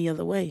living any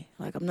other way.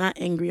 Like, I'm not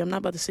angry. I'm not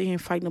about to sit here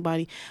and fight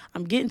nobody.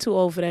 I'm getting too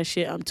old for that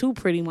shit. I'm too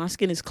pretty. My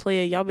skin is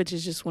clear. Y'all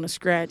bitches just want to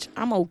scratch.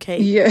 I'm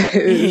okay. Yes.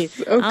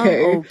 Okay.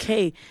 I'm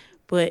okay.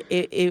 But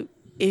it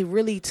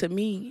really, to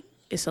me,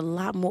 it's a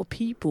lot more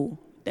people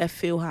that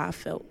feel how I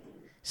felt.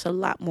 It's a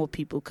lot more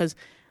people because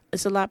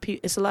it's a lot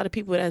of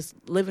people that's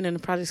living in the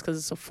projects because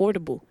it's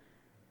affordable.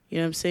 You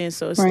know what I'm saying?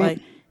 So it's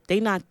like they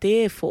not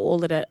there for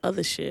all of that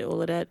other shit,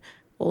 all of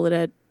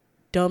that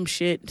dumb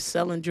shit,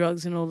 selling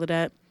drugs and all of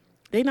that.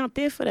 They not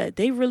there for that.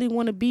 They really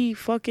want to be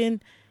fucking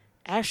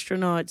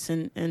astronauts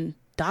and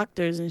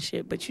doctors and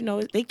shit. But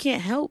they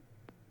can't help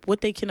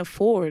what they can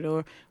afford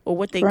or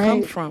what they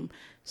come from.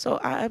 So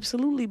I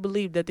absolutely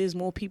believe that there's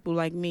more people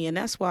like me, and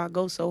that's why I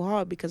go so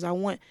hard, because I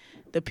want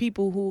the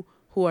people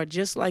who are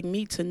just like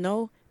me to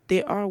know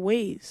there are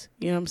ways.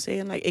 You know what I'm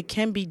saying? Like, it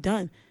can be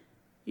done.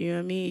 You know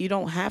what I mean? You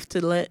don't have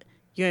to let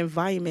your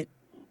environment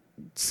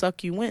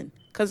suck you in.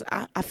 Because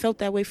I felt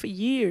that way for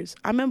years.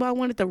 I remember I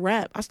wanted to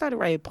rap. I started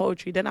writing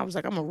poetry. Then I was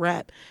like, I'm a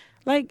rap.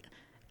 Like,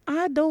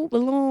 I don't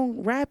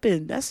belong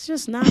rapping. That's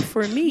just not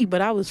for me.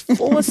 But I was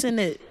forcing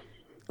it.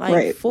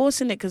 Like,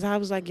 forcing it because I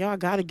was like, yo, I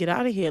got to get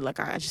out of here. Like,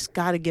 I just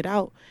got to get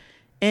out.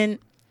 And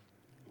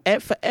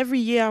for every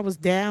year I was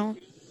down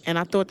and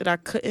I thought that I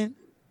couldn't,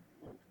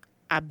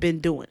 I've been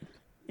doing.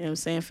 You know what I'm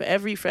saying? For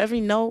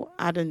every no,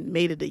 I done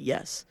made it a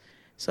yes.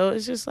 So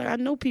it's just like, I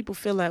know people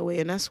feel that way.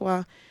 And that's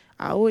why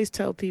I always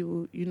tell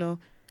people,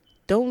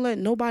 don't let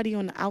nobody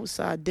on the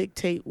outside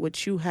dictate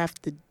what you have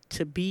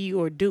to be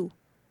or do.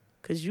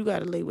 Because you got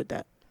to lay with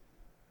that.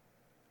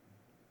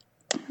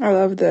 I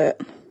love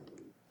that.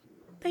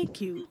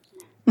 Thank you.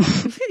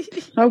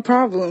 No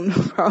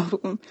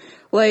problem.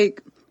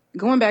 Like,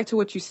 going back to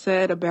what you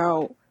said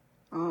about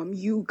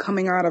you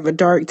coming out of a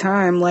dark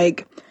time,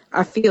 like,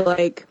 I feel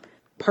like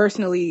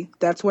personally,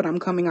 that's what I'm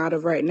coming out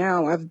of right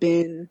now. I've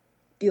been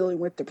dealing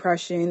with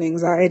depression,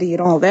 anxiety,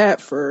 and all that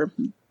for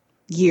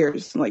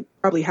years, like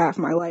probably half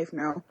my life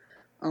now.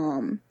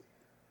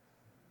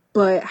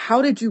 But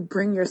how did you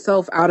bring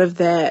yourself out of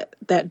that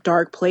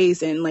dark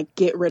place and like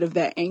get rid of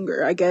that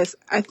anger?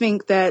 I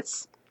think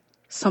that's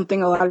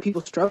something a lot of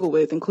people struggle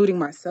with, including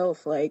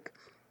myself. Like,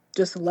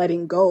 just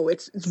letting go.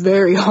 It's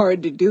very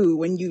hard to do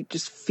when you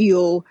just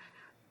feel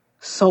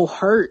so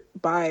hurt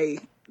by,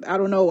 I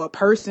don't know, a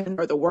person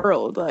or the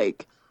world.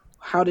 Like,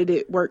 how did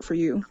it work for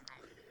you?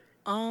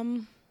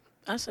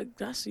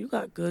 You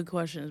got good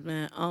questions,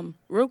 man.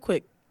 Real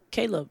quick,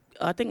 Caleb,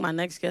 I think my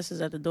next guest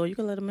is at the door. You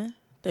can let him in.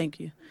 Thank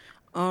you.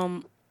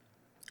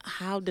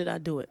 How did I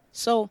do it?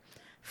 So,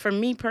 for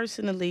me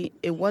personally,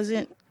 it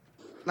wasn't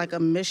like a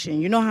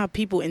mission. You know how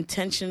people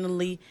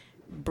intentionally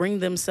bring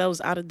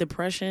themselves out of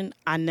depression?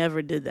 I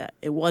never did that.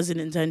 It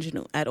wasn't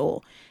intentional at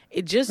all.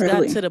 It just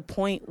got to the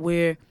point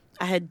where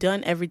I had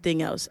done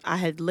everything else. I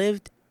had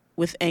lived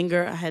with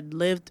anger. I had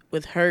lived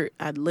with hurt.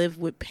 I'd lived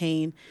with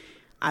pain.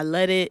 I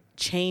let it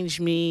change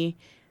me.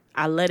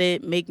 I let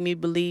it make me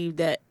believe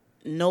that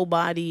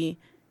nobody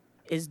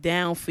is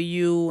down for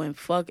you and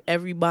fuck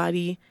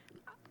everybody.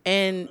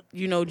 And,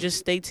 just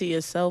stay to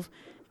yourself.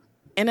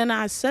 And then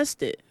I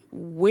assessed it.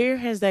 Where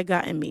has that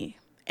gotten me?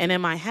 And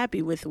am I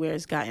happy with where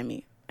it's gotten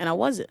me? And I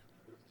wasn't.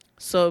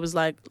 So it was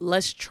like,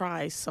 let's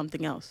try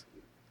something else.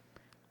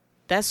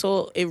 That's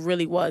all it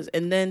really was.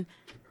 And then,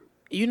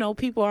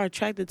 people are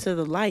attracted to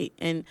the light.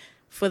 And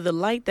for the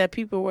light that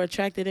people were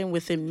attracted in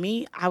within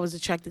me, I was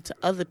attracted to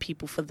other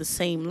people for the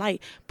same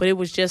light. But it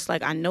was just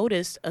like, I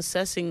noticed,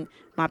 assessing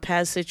my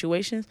past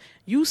situations,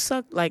 you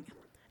suck, like,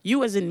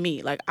 you as in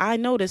me. Like, I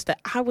noticed that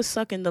I was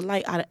sucking the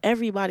light out of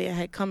everybody I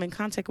had come in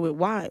contact with.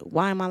 Why?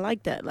 Why am I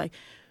like that? Like,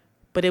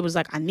 but it was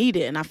like, I need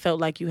it. And I felt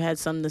like you had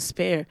something to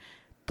spare.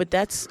 but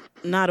that's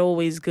not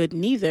always good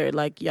neither.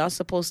 Like, y'all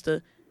supposed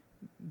to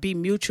be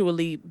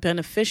mutually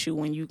beneficial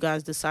when you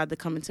guys decide to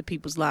come into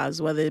people's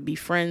lives, whether it be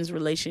friends,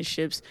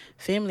 relationships,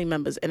 family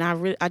members. And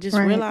I just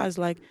Right. realized,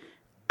 like,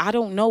 I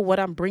don't know what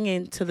I'm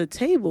bringing to the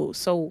table.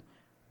 So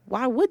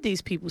why would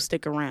these people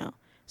stick around?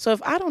 So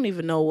if I don't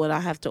even know what I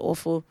have to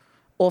offer,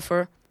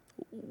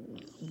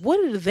 what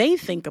do they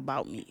think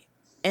about me?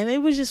 And it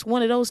was just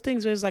one of those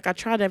things where it's like, I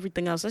tried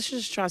everything else. Let's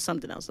just try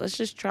something else. Let's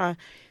just try,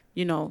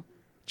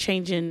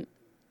 changing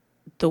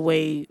the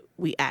way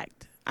we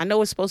act. I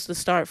know it's supposed to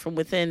start from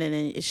within and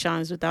then it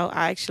shines without.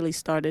 I actually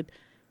started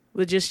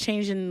with just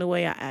changing the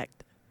way I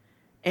act.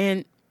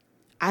 And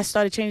I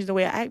started changing the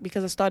way I act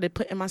because I started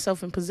putting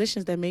myself in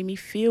positions that made me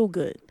feel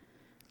good.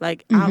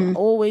 Like, I'm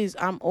always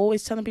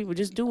telling people,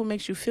 just do what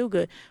makes you feel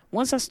good.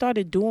 Once I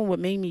started doing what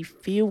made me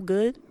feel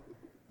good,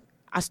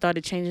 I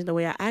started changing the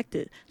way I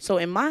acted. So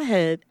in my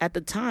head at the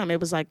time, it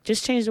was like,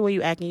 just change the way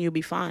you act and you'll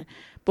be fine.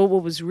 But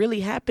what was really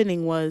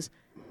happening was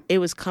it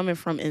was coming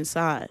from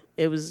inside.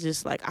 It was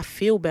just like, I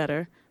feel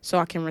better so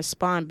I can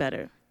respond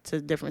better to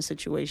different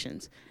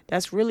situations.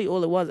 That's really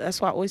all it was. That's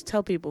why I always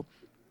tell people,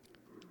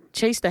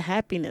 chase the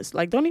happiness.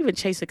 Like, don't even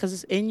chase it because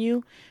it's in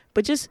you,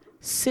 but just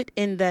sit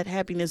in that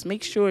happiness.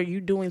 Make sure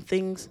you're doing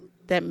things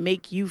that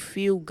make you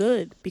feel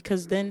good,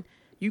 because then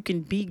you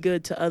can be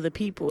good to other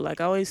people.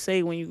 Like I always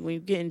say, when you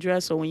getting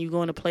dressed or when you're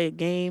going to play a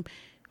game,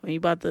 when you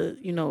about to,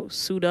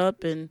 suit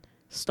up and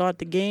start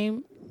the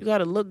game, you got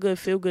to look good,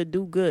 feel good,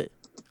 do good.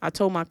 I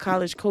told my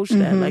college coach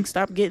that, like,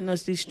 stop getting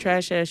us these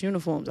trash ass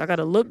uniforms. I got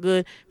to look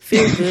good,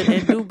 feel good,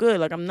 and do good.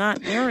 Like, I'm not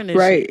wearing this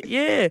shit.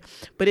 Yeah.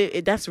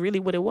 But that's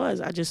really what it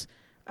was.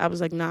 I was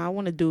like, nah, I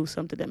want to do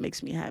something that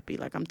makes me happy.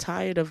 Like, I'm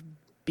tired of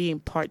being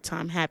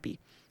part-time happy.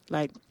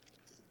 Like,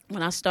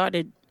 when I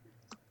started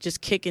just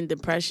kicking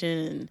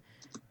depression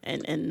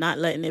and not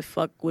letting it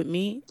fuck with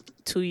me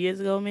 2 years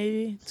ago,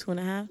 maybe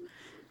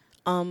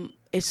 2.5,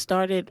 it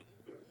started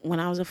when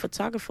I was a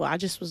photographer. I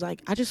just was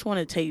like, I just want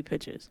to take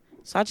pictures.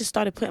 So I just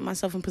started putting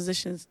myself in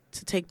positions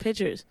to take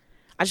pictures.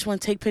 I just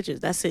want to take pictures.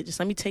 That's it. Just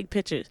let me take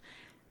pictures.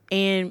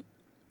 And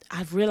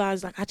I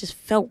realized, like, I just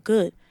felt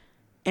good.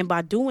 And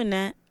by doing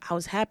that, I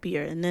was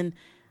happier. And then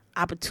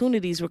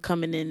opportunities were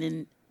coming in,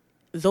 and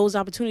those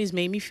opportunities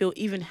made me feel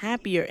even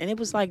happier. And it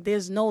was like,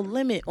 there's no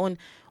limit on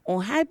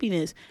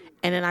happiness.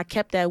 And then I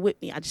kept that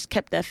with me. I just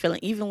kept that feeling.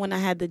 Even when I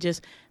had to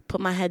just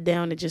put my head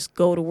down and just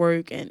go to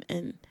work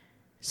and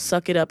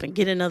suck it up and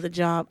get another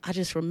job, I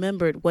just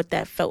remembered what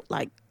that felt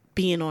like,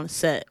 being on a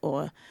set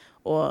or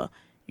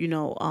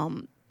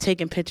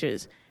taking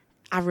pictures.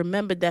 I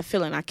remembered that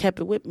feeling. I kept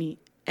it with me.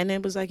 And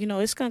it was like,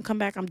 it's going to come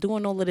back. I'm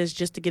doing all of this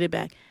just to get it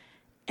back.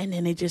 And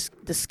then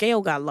the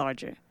scale got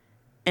larger.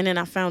 And then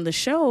I found the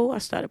show. I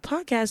started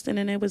podcasting,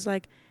 and it was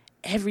like,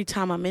 every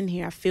time I'm in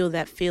here, I feel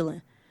that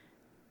feeling.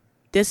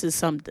 This is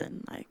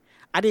something. Like,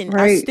 I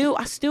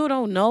still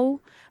don't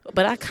know,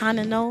 but I kind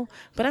of know,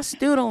 but I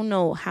still don't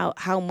know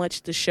how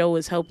much the show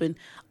is helping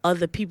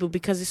other people,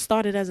 because it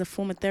started as a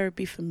form of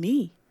therapy for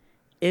me.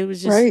 It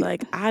was just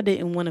like, I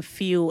didn't want to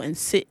feel and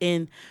sit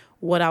in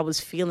what I was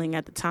feeling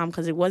at the time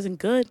because it wasn't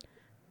good.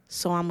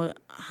 So I'm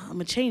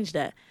a change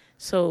that.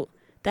 So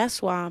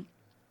that's why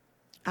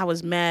I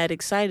was mad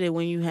excited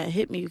when you had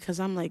hit me, because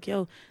I'm like,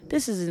 yo,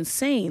 this is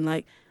insane.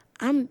 Like,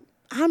 I'm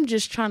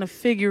just trying to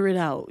figure it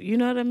out. You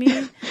know what I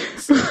mean?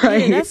 So,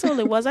 yeah, that's all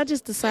it was. I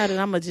just decided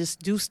I'm going to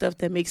just do stuff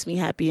that makes me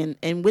happy.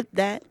 And with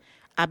that,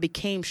 I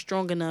became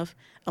strong enough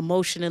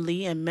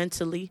emotionally and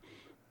mentally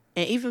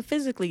and even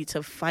physically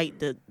to fight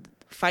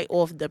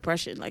off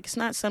depression. Like, it's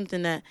not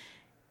something that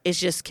is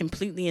just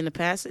completely in the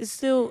past. It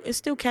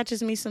still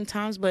catches me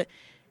sometimes, but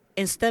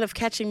instead of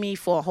catching me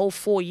for a whole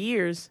 4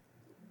 years,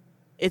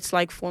 it's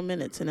like 4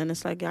 minutes, and then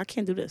it's like, I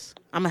can't do this.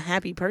 I'm a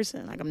happy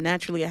person. Like, I'm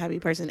naturally a happy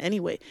person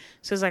anyway.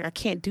 So it's like, I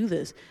can't do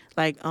this.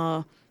 Like,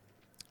 4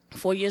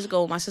 years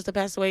ago, my sister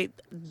passed away.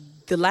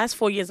 The last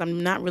 4 years,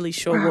 I'm not really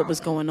sure what was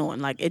going on.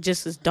 Like, it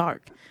just is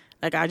dark.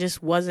 Like, I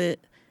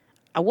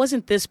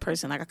wasn't this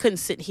person. Like, I couldn't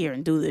sit here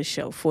and do this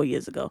show 4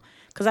 years ago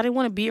because I didn't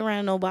want to be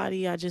around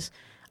nobody. I just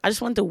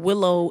wanted to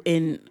wallow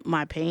in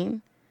my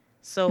pain.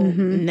 So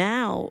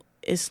now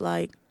it's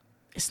like,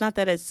 it's not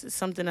that it's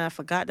something that I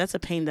forgot. That's a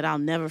pain that I'll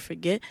never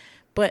forget.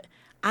 But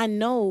I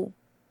know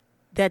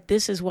that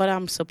this is what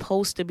I'm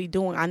supposed to be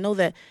doing. I know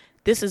that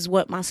this is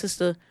what my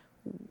sister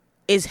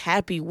is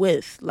happy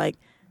with. Like,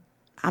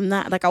 I'm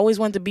not, like, I always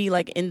wanted to be,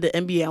 like, in the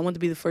NBA. I wanted to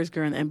be the first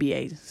girl in the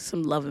NBA.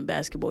 Some love and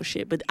basketball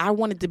shit. But I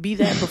wanted to be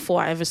that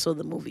before I ever saw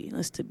the movie.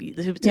 To be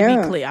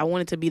clear, I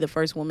wanted to be the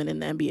first woman in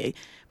the NBA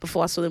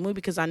before I saw the movie,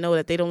 because I know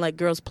that they don't let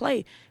girls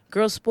play.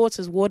 Girls' sports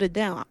is watered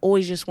down. I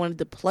always just wanted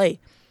to play.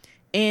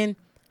 And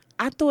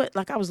I thought,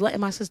 like, I was letting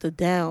my sister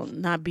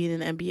down not being in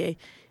the NBA.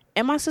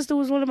 And my sister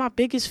was one of my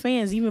biggest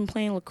fans, even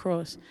playing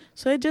lacrosse.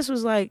 So it just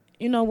was like,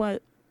 you know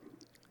what?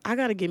 I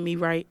got to get me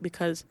right,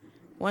 because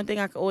one thing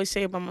I can always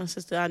say about my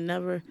sister, I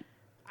never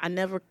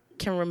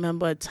can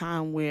remember a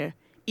time where,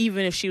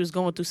 even if she was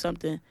going through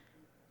something,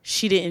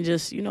 she didn't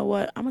just, you know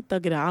what? I'm going to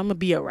thug it out. I'm going to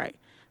be all right.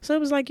 So it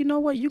was like, you know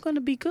what? You're going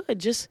to be good.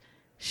 Just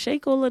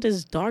shake all of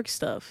this dark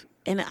stuff.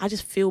 And I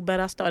just feel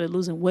better. I started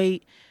losing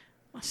weight.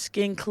 My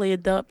skin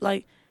cleared up.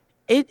 Like,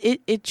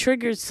 it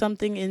triggered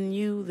something in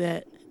you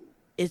that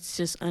it's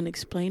just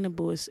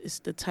unexplainable. It's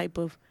the type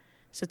of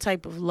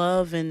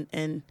love and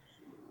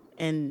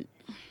I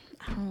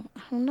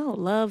don't know,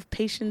 love,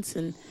 patience,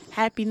 and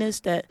happiness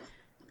that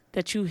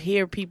you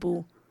hear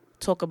people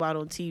talk about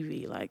on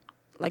TV. Like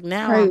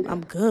now Right.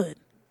 I'm good.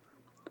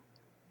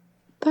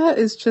 That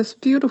is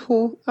just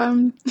beautiful.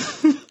 I'm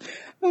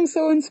I'm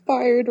so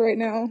inspired right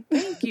now.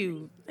 Thank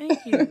you.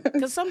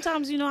 Because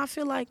sometimes, I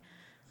feel like,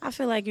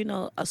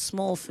 a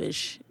small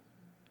fish,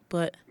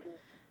 but,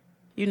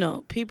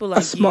 people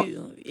like small-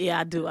 you. Yeah,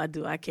 I do.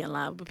 I can't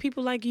lie. But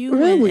people like you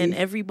Really? and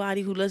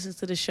everybody who listens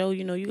to the show,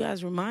 you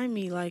guys remind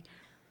me, like,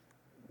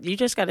 you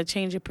just got to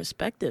change your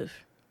perspective.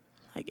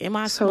 Like, am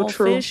I a So small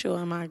true. fish or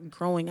am I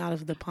growing out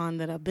of the pond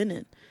that I've been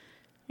in?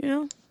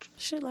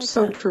 Shit like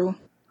So that. true.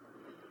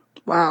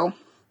 Wow.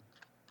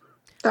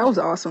 That was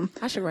awesome.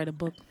 I should write a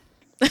book.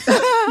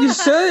 You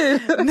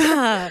should.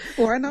 Nah.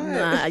 Why not?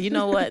 Nah, you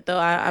know what, though?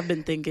 I've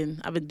been thinking.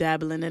 I've been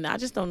dabbling, and I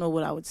just don't know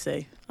what I would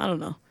say. I don't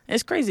know.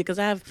 It's crazy because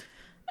I have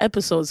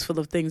episodes full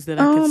of things that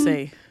I could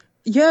say.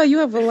 Yeah, you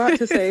have a lot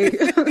to say.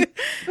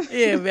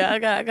 Yeah,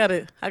 man,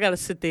 I gotta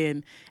sit there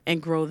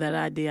and grow that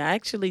idea. I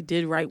actually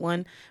did write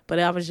one, but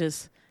I was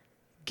just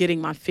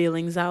getting my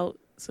feelings out.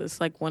 So it's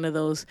like one of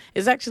those.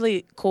 It's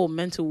actually called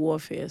mental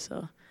warfare.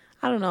 So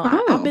I don't know.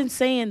 Oh. I've been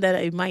saying that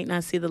it might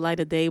not see the light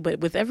of day, but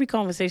with every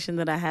conversation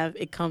that I have,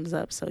 it comes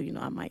up. So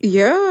I might.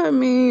 Yeah, I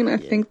mean, I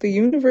think the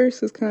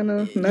universe is kind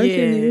of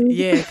nudging you.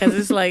 Yeah, because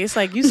it's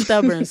like you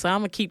stubborn, so I'm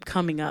gonna keep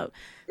coming up.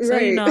 So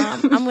Right.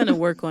 I'm gonna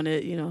work on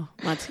it.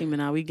 My team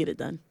and I, we get it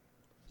done.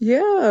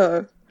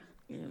 Yeah.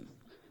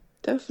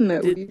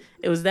 Definitely.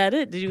 Was that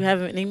it? Did you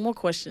have any more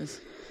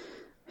questions?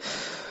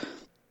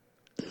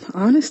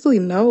 Honestly,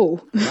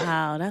 no.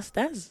 Wow, that's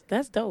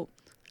dope.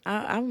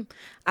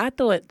 I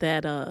thought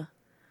that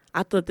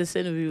I thought this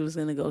interview was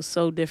gonna go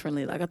so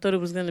differently. Like I thought it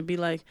was gonna be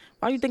like,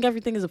 why do you think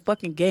everything is a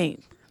fucking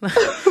game?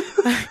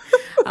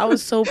 I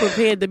was so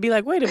prepared to be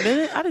like, wait a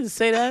minute, I didn't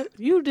say that.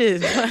 You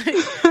did.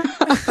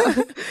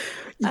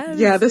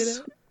 Yeah,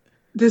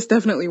 this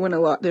definitely went a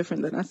lot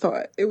different than I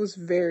thought. It was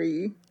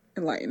very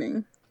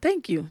enlightening.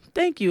 Thank you.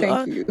 Thank you.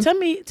 Tell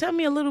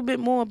me a little bit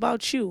more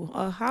about you.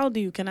 How old are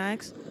you? Can I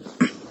ask?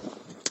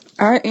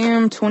 I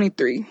am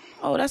 23.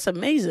 Oh, that's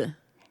amazing.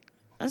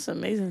 That's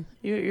amazing.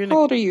 You're How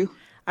old are you?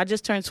 I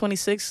just turned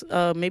 26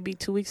 maybe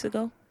 2 weeks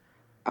ago.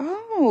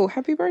 Oh,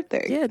 happy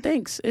birthday. Yeah,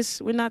 thanks.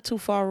 We're not too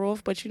far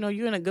off, but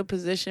you're in a good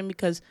position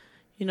because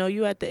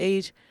you at the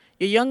age,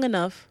 you're young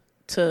enough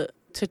to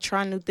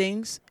try new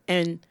things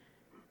and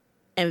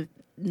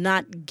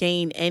not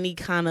gain any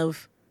kind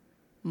of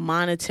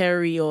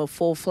monetary or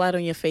fall flat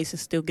on your face and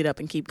still get up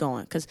and keep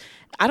going. Because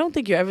I don't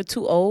think you're ever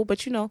too old, but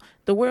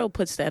the world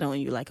puts that on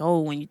you. Like, oh,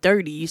 when you're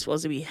 30, you're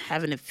supposed to be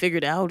having it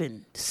figured out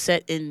and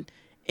set in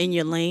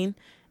your lane.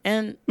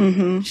 And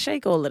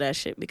shake all of that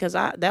shit, because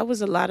that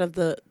was a lot of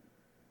the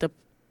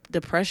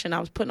depression I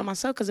was putting on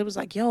myself, because it was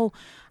like, yo,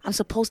 I'm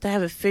supposed to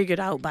have it figured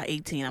out by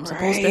 18. I'm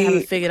supposed to have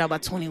it figured out by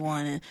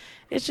 21. And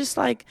it's just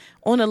like,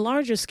 on a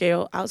larger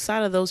scale,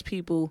 outside of those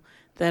people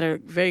that are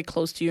very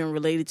close to you and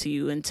related to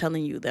you and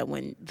telling you that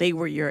when they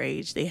were your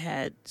age, they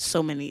had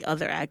so many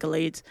other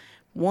accolades.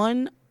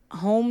 One,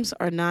 homes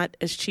are not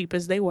as cheap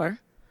as they were.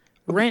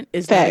 Rent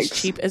is not as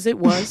cheap as it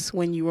was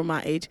when you were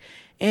my age.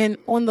 And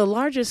on the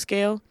larger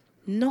scale,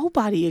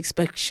 nobody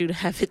expects you to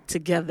have it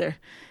together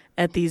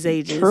at these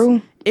ages.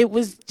 True. It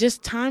was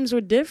just, times were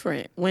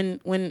different.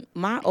 When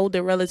my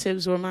older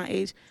relatives were my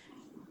age,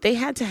 they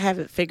had to have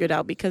it figured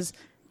out because,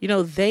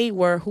 they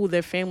were who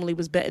their family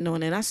was betting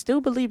on. And I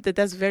still believe that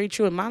that's very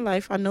true in my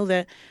life. I know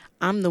that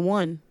I'm the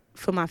one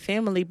for my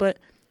family, but,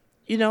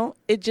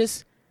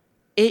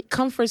 it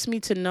comforts me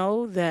to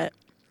know that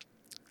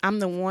I'm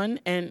the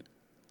one and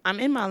I'm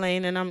in my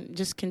lane and I'm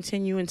just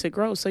continuing to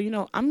grow. So,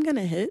 I'm going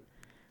to hit.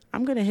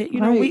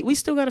 Right. We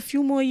still got a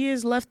few more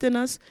years left in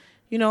us,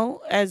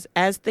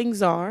 as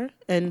things are,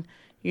 and,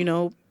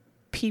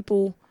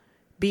 people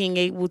being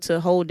able to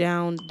hold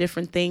down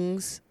different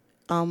things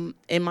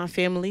in my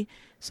family.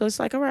 So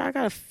it's like, all right, I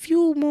got a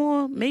few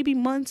more, maybe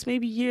months,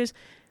 maybe years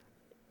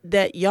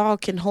that y'all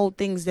can hold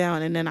things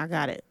down, and then I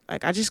got it.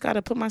 Like, I just got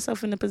to put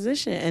myself in a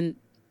position, and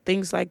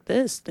things like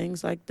this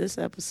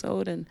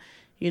episode, and,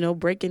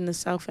 breaking the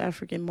South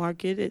African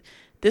market,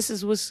 this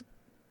is what's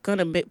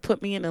gonna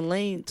put me in a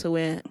lane to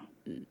where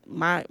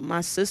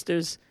my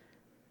sisters,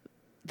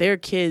 their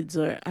kids,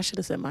 or I should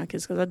have said my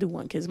kids because I do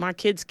want kids. My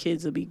kids'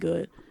 will be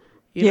good.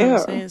 You know what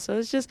I'm saying? So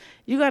it's just,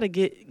 you got to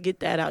get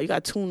that out. You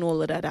got to tune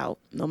all of that out,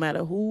 no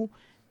matter who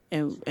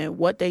and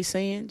what they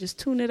saying. Just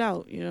tune it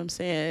out. You know what I'm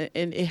saying?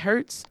 And it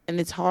hurts and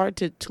it's hard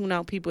to tune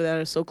out people that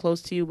are so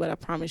close to you. But I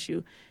promise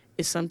you,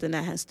 it's something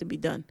that has to be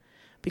done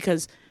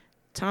because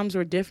times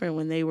were different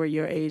when they were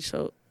your age.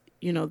 So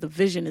the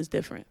vision is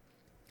different.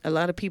 A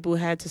lot of people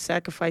had to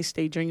sacrifice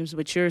their dreams,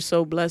 but you're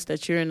so blessed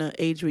that you're in an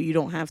age where you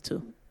don't have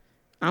to.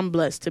 I'm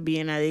blessed to be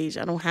in that age.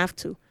 I don't have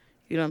to.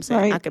 You know what I'm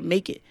saying? Right. I can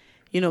make it.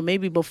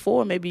 maybe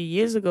before, maybe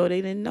years ago,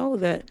 they didn't know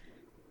that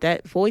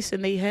voice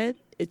in their head,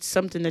 it's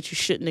something that you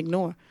shouldn't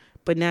ignore.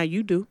 But now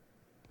you do.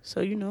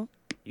 So, you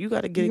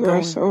got to get it You going.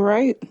 are so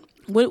right.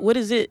 What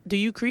is it? Do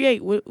you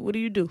create? What do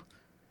you do?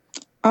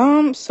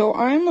 So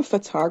I'm a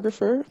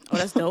photographer. Oh,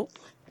 that's dope.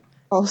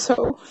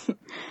 Also,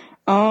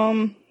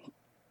 I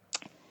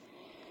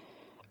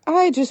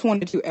just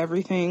want to do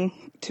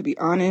everything, to be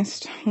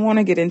honest. I want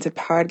to get into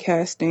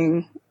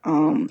podcasting.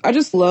 I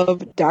just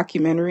love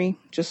documentary,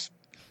 just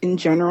in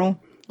general.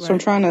 So I'm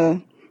Right. trying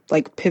to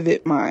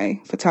pivot my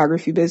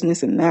photography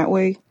business in that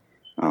way.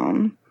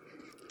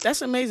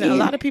 That's amazing. A And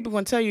lot of people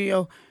gonna tell you,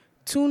 yo,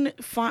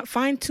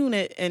 fine tune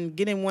it and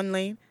get in one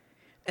lane,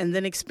 and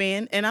then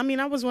expand. And I mean,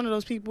 I was one of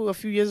those people a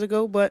few years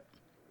ago, but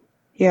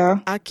yeah,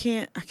 I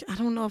can't. I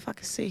don't know if I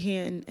could sit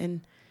here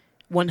and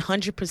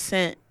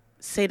 100%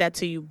 say that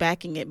to you,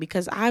 backing it,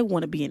 because I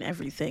want to be in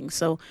everything.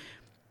 So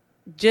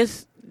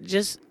just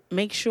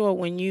make sure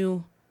when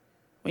you're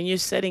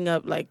setting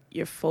up like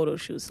your photo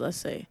shoots, let's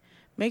say,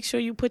 make sure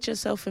you put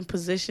yourself in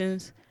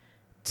positions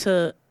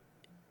to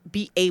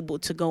be able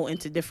to go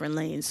into different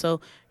lanes.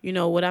 So,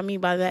 what I mean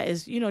by that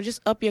is, just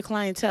up your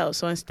clientele.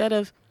 So instead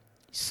of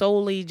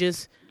solely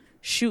just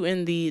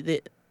shooting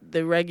the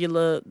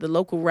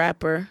local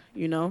rapper,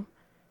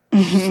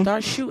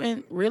 start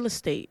shooting real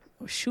estate,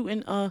 or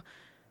shooting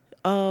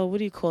what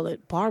do you call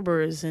it,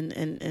 barbers, and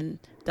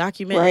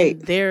documenting right,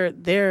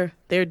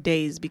 their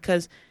days,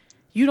 because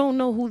you don't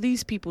know who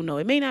these people know.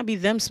 It may not be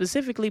them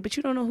specifically, but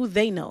you don't know who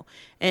they know.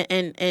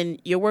 And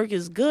your work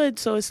is good,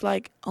 so it's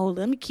like, oh,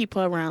 let me keep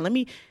her around. Let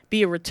me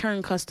be a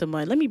return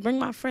customer. Let me bring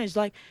my friends.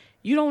 Like,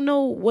 you don't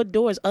know what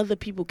doors other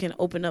people can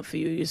open up for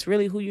you. It's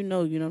really who you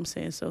know what I'm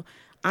saying? So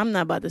I'm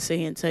not about to sit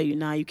here and tell you,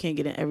 nah, you can't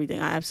get in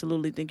everything. I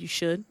absolutely think you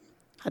should.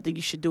 I think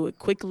you should do it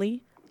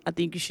quickly. I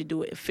think you should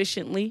do it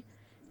efficiently.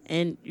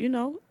 And,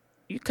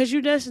 because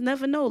you just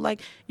never know.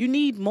 Like, you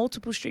need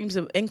multiple streams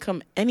of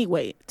income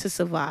anyway to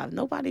survive.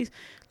 Nobody's,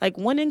 like,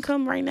 one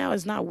income right now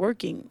is not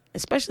working,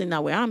 especially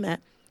not where I'm at.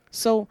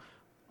 So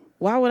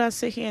why would I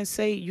sit here and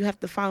say you have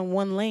to find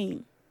one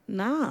lane?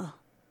 Nah.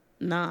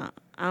 I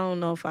don't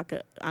know if I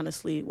could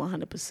honestly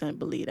 100%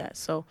 believe that.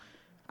 So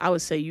I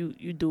would say you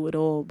do it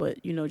all,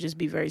 but, just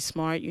be very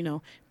smart.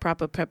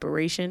 Proper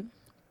preparation.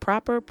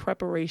 Proper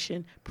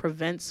preparation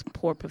prevents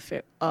poor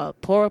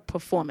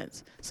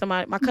performance.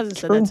 My cousin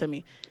said that true. to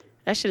me.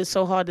 That shit is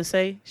so hard to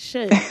say.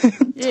 Shit.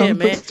 Yeah, Tell me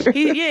man. the truth.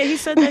 He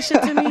said that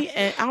shit to me,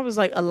 and I was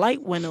like, a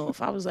light went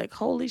off. I was like,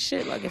 holy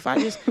shit. Like, if I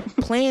just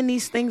plan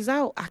these things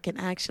out, I can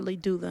actually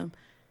do them.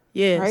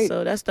 Yeah, Right,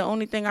 so that's the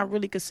only thing I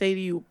really could say to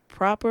you.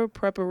 Proper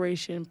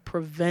preparation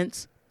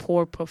prevents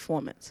poor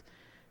performance.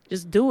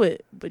 Just do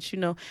it. But,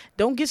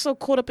 don't get so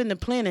caught up in the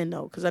planning,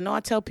 though, because I know I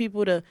tell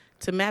people to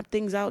map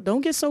things out.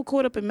 Don't get so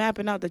caught up in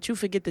mapping out that you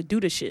forget to do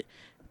the shit.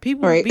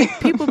 People right.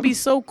 be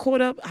so caught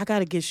up. I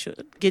got to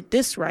get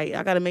this right.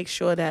 I got to make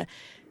sure that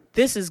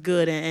this is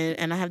good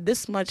and I have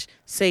this much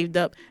saved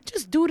up.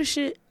 Just do the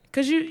shit,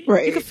 because you can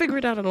Right. figure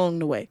it out along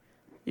the way.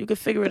 You can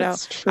figure it out.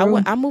 That's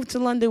true. I moved to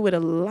London with a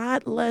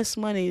lot less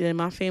money than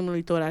my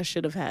family thought I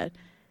should have had.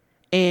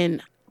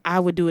 And I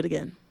would do it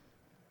again.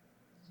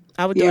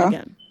 I would do it Yeah.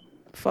 again.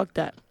 Fuck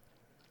that.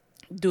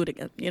 Do it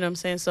again. You know what I'm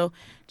saying? So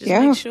just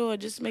Yeah. make sure,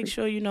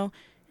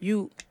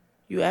 you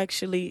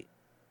actually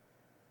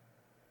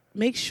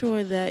make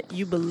sure that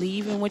you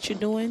believe in what you're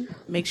doing.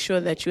 Make sure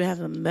that you have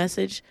a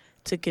message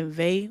to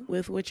convey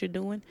with what you're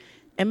doing.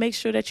 And make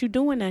sure that you're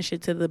doing that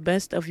shit to the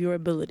best of your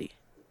ability.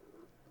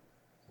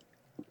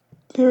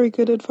 Very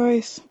good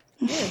advice.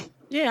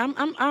 Yeah,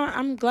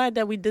 I'm glad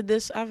that we did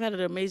this. I've had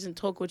an amazing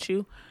talk with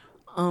you.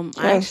 I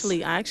Yes.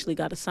 actually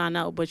got to sign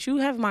out, but you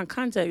have my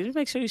contact. Just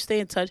make sure you stay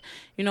in touch.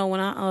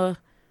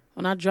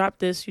 When I drop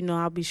this,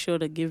 I'll be sure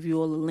to give you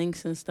all the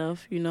links and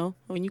stuff.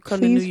 When you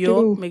come to New Please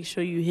York, do. make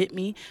sure you hit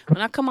me.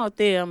 When I come out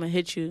there, I'm gonna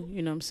hit you.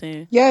 You know what I'm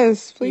saying?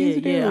 Yes,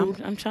 please do. Yeah.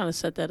 I'm trying to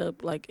set that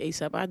up like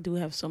ASAP. I do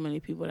have so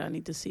many people that I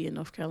need to see in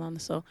North Carolina,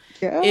 so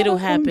Yeah, it'll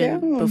come happen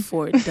down.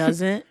 before it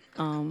doesn't.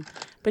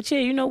 But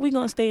yeah, we're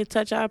gonna stay in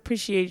touch. I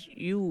appreciate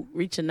you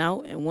reaching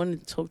out and wanting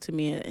to talk to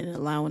me and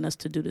allowing us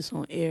to do this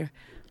on air.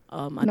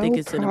 I No think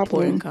it's an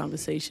problem. important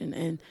conversation,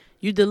 and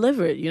you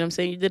delivered. You know what I'm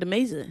saying? You did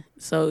amazing.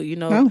 So,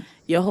 No,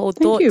 your whole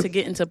thank thought you. to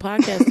get into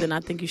podcasting, I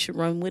think you should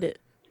run with it.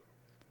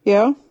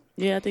 Yeah.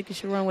 Yeah, I think you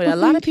should run with it. Well, A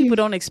lot of thank you. people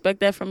don't expect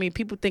that from me.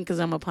 People think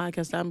because I'm a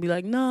podcaster, I'm be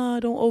like, nah,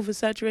 don't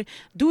oversaturate.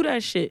 Do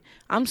that shit.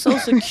 I'm so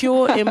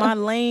secure in my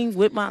lane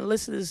with my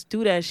listeners.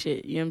 Do that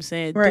shit. You know what I'm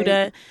saying? Right. Do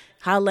that.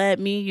 Holla at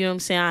me. You know what I'm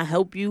saying? I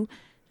help you.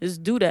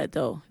 Just do that,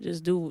 though.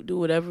 Just do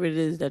whatever it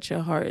is that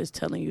your heart is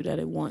telling you that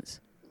it wants.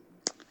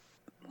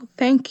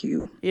 Thank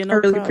you. Yeah, I no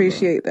really problem.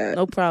 appreciate that.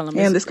 No problem.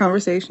 And this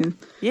conversation.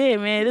 Yeah,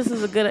 man, this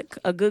is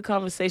a good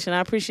conversation. I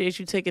appreciate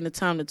you taking the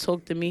time to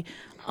talk to me.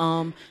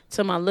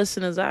 To my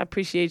listeners, I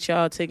appreciate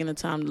y'all taking the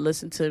time to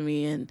listen to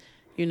me, and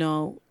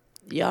y'all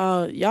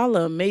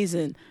are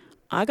amazing.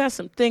 I got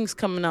some things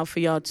coming out for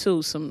y'all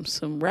too.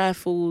 Some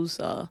raffles,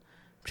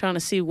 trying to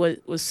see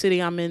what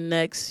city I'm in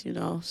next, you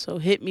know. So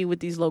hit me with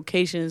these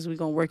locations. We're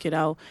going to work it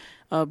out.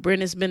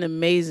 Brent, it's been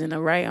amazing,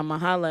 all right? I'm going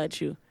to holla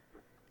at you.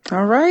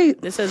 All right.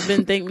 This has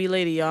been Thank Me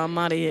Later, y'all. I'm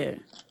out of here.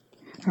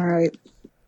 All right.